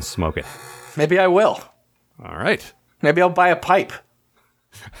pipe and smoke it. Maybe I will. All right. Maybe I'll buy a pipe.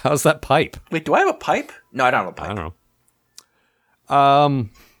 How's that pipe? Wait, do I have a pipe? No, I don't have a pipe. I don't know.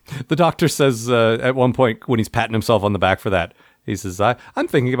 The Doctor says at one point when he's patting himself on the back for that, he says, I'm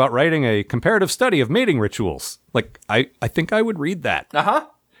thinking about writing a comparative study of mating rituals. I think I would read that. Uh-huh.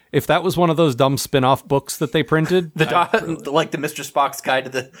 If that was one of those dumb spin-off books that they printed. Like the Mr. Spock's guide to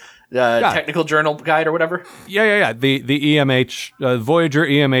the technical journal guide or whatever? Yeah. The EMH, Voyager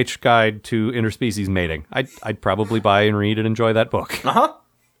EMH guide to interspecies mating. I'd probably buy and read and enjoy that book. Uh-huh.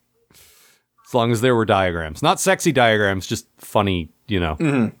 As long as there were diagrams. Not sexy diagrams, just funny,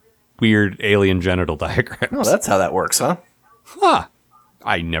 weird alien genital diagrams. Oh, that's how that works, huh? Huh.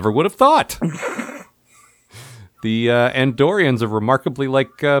 I never would have thought. The Andorians are remarkably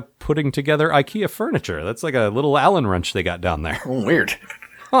like putting together IKEA furniture. That's like a little Allen wrench they got down there. Oh, weird.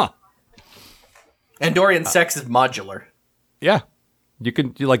 Huh. Andorian sex is modular. Yeah.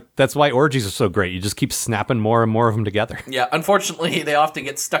 That's why orgies are so great. You just keep snapping more and more of them together. Yeah, unfortunately, they often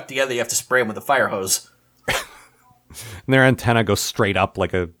get stuck together. You have to spray them with a fire hose. And their antenna goes straight up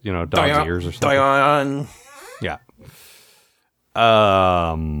like a, dog's ears or something. Dion. Yeah.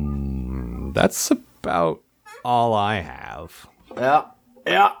 That's about all I have. Yeah.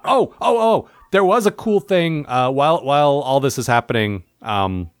 Yeah. Oh. There was a cool thing while all this is happening.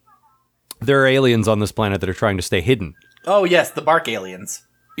 There are aliens on this planet that are trying to stay hidden. Oh, yes, the bark aliens.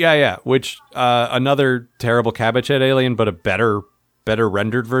 Yeah. Which another terrible cabbage head alien, but a better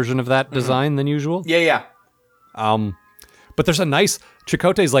rendered version of that design than usual. Yeah. But there's a nice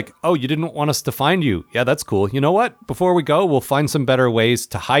Chakotay's like, oh, you didn't want us to find you. Yeah, that's cool. You know what? Before we go, we'll find some better ways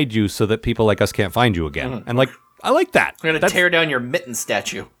to hide you so that people like us can't find you again. And I like that. We're going to tear down your mitten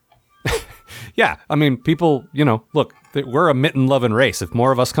statue. Yeah. I mean, people, look, we're a mitten loving race. If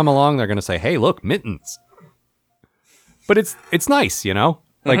more of us come along, they're going to say, hey, look, mittens. But it's nice,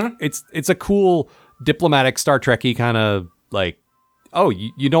 Like it's a cool diplomatic Star Trek-y kind of like, oh,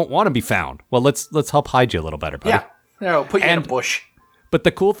 you don't want to be found. Well, let's help hide you a little better, buddy. Yeah. No, put you in a bush. But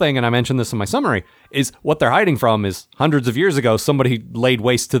the cool thing, and I mentioned this in my summary, is what they're hiding from is hundreds of years ago, somebody laid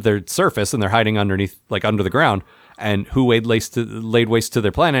waste to their surface and they're hiding underneath, like under the ground. And who laid waste to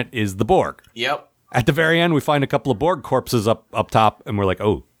their planet is the Borg. Yep. At the very end, we find a couple of Borg corpses up top, and we're like,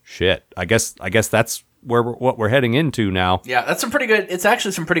 oh shit! I guess that's what we're heading into now. Yeah, that's some pretty good. It's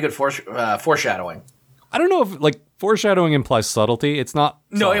actually some pretty good foreshadowing. I don't know if foreshadowing implies subtlety. It's not.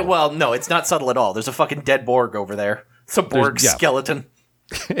 No, it's not subtle at all. There's a fucking dead Borg over there. It's a Borg skeleton.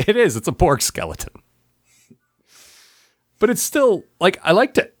 It is. It's a Borg skeleton. But it's still I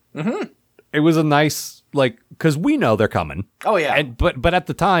liked it. Mm-hmm. It was a nice because we know they're coming. Oh yeah. But at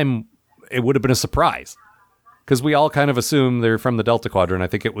the time, it would have been a surprise because we all kind of assume they're from the Delta Quadrant. I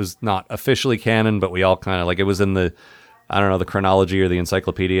think it was not officially canon, but we all kind of it was in the the chronology or the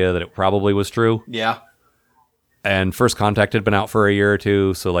encyclopedia that it probably was true. Yeah. And First Contact had been out for a year or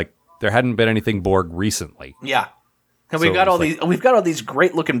two, so there hadn't been anything Borg recently. Yeah. And we've got all these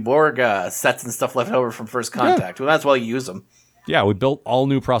great looking Borg sets and stuff left over from First Contact. Yeah. We might as well use them. Yeah, we built all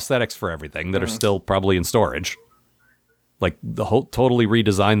new prosthetics for everything that are still probably in storage. Totally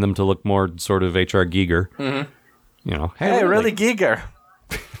redesigned them to look more sort of H.R. Giger. Mm-hmm. Hey, really Giger.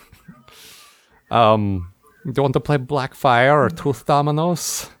 Do you want to play Blackfire or Tooth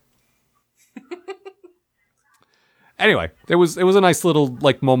Dominoes? Anyway, it was a nice little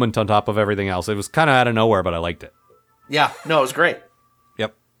moment on top of everything else. It was kind of out of nowhere, but I liked it. Yeah, no, it was great.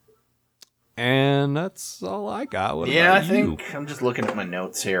 Yep. And that's all I got. What yeah, about I think I'm just looking at my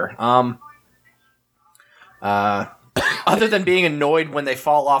notes here. Other than being annoyed when they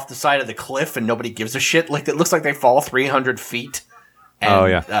fall off the side of the cliff and nobody gives a shit, it looks like they fall 300 feet.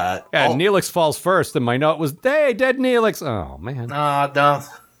 And, Neelix falls first, and my note was, "Hey, dead Neelix." Oh man. No,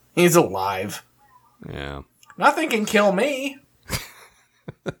 he's alive. Yeah. Nothing can kill me.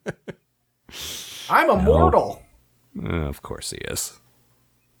 I'm immortal. Of course he is.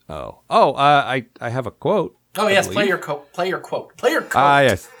 I have a quote. Oh yes, play your quote. Play your quote. Play your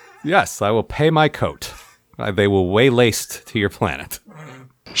quote. Yes, I will pay my coat. They will waylaced to your planet.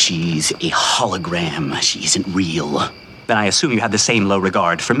 She's a hologram. She isn't real. Then I assume you have the same low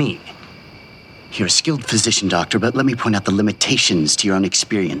regard for me. You're a skilled physician, Doctor, but let me point out the limitations to your own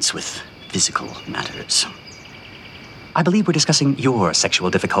experience with physical matters. I believe we're discussing your sexual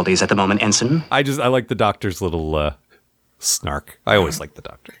difficulties at the moment, Ensign. I like the Doctor's little snark. I always like the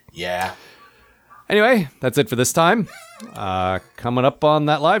Doctor. Yeah. Anyway, that's it for this time. Coming up on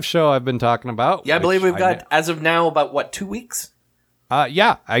that live show I've been talking about. Yeah, I believe we've got, as of now, about, 2 weeks?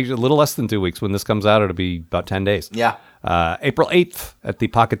 Yeah, a little less than 2 weeks. When this comes out, it'll be about 10 days. Yeah. April 8th at the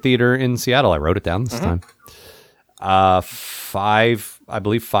Pocket Theater in Seattle. I wrote it down this time. 5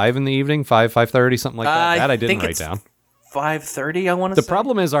 in the evening, 5:30, something like that. That I didn't write down. 5:30, I want to say. The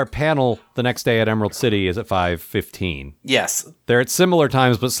problem is our panel the next day at Emerald City is at 5:15. Yes. They're at similar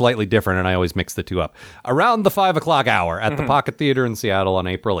times, but slightly different, and I always mix the two up. Around the 5 o'clock hour at the Pocket Theater in Seattle on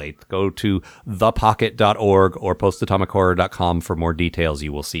April 8th. Go to thepocket.org or postatomichorror.com for more details.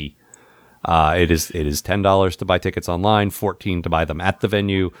 You will see. It is $10 to buy tickets online, $14 to buy them at the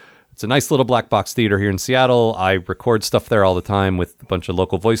venue. It's a nice little black box theater here in Seattle. I record stuff there all the time with a bunch of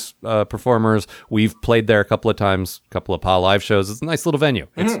local voice performers. We've played there a couple of times, a couple of PA live shows. It's a nice little venue.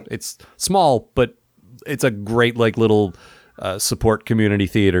 It's small, but it's a great little support community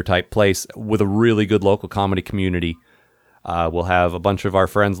theater type place with a really good local comedy community. We'll have a bunch of our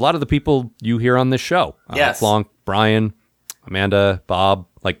friends, a lot of the people you hear on this show. Yes. Flonk, Brian, Amanda, Bob,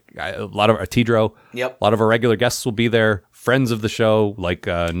 like a lot of Tidro. Yep. A lot of our regular guests will be there. Friends of the show, like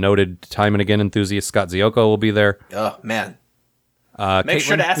noted Time and Again enthusiast Scott Zioko will be there. Oh, man. Make Make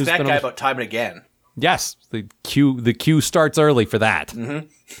sure to ask that guy about Time and Again. Yes, the queue starts early for that. Mm-hmm.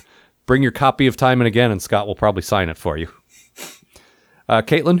 Bring your copy of Time and Again, and Scott will probably sign it for you.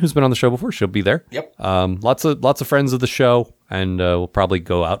 Caitlin, who's been on the show before, she'll be there. Yep. Lots of friends of the show, and we'll probably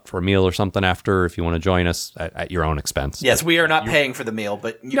go out for a meal or something after if you want to join us at your own expense. Yes, we are not paying for the meal,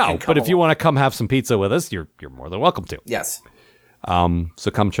 but you can come but if you along. want to come have some pizza with us, you're more than welcome to. Yes.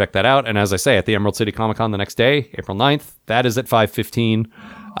 So come check that out. And as I say, at the Emerald City Comic Con the next day, April 9th, that is at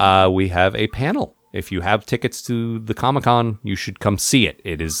 5:15. We have a panel. If you have tickets to the Comic Con, you should come see it.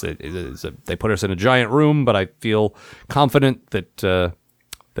 They put us in a giant room, but I feel confident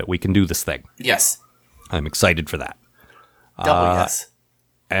that we can do this thing. Yes. I'm excited for that. Double yes.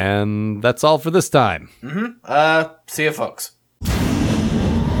 And that's all for this time. See you, folks.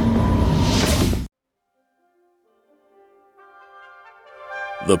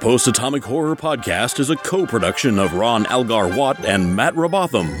 The Post-Atomic Horror Podcast is a co-production of Ron Algar Watt and Matt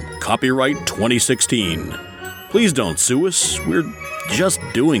Robotham. Copyright 2016. Please don't sue us. We're just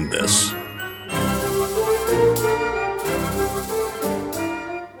doing this.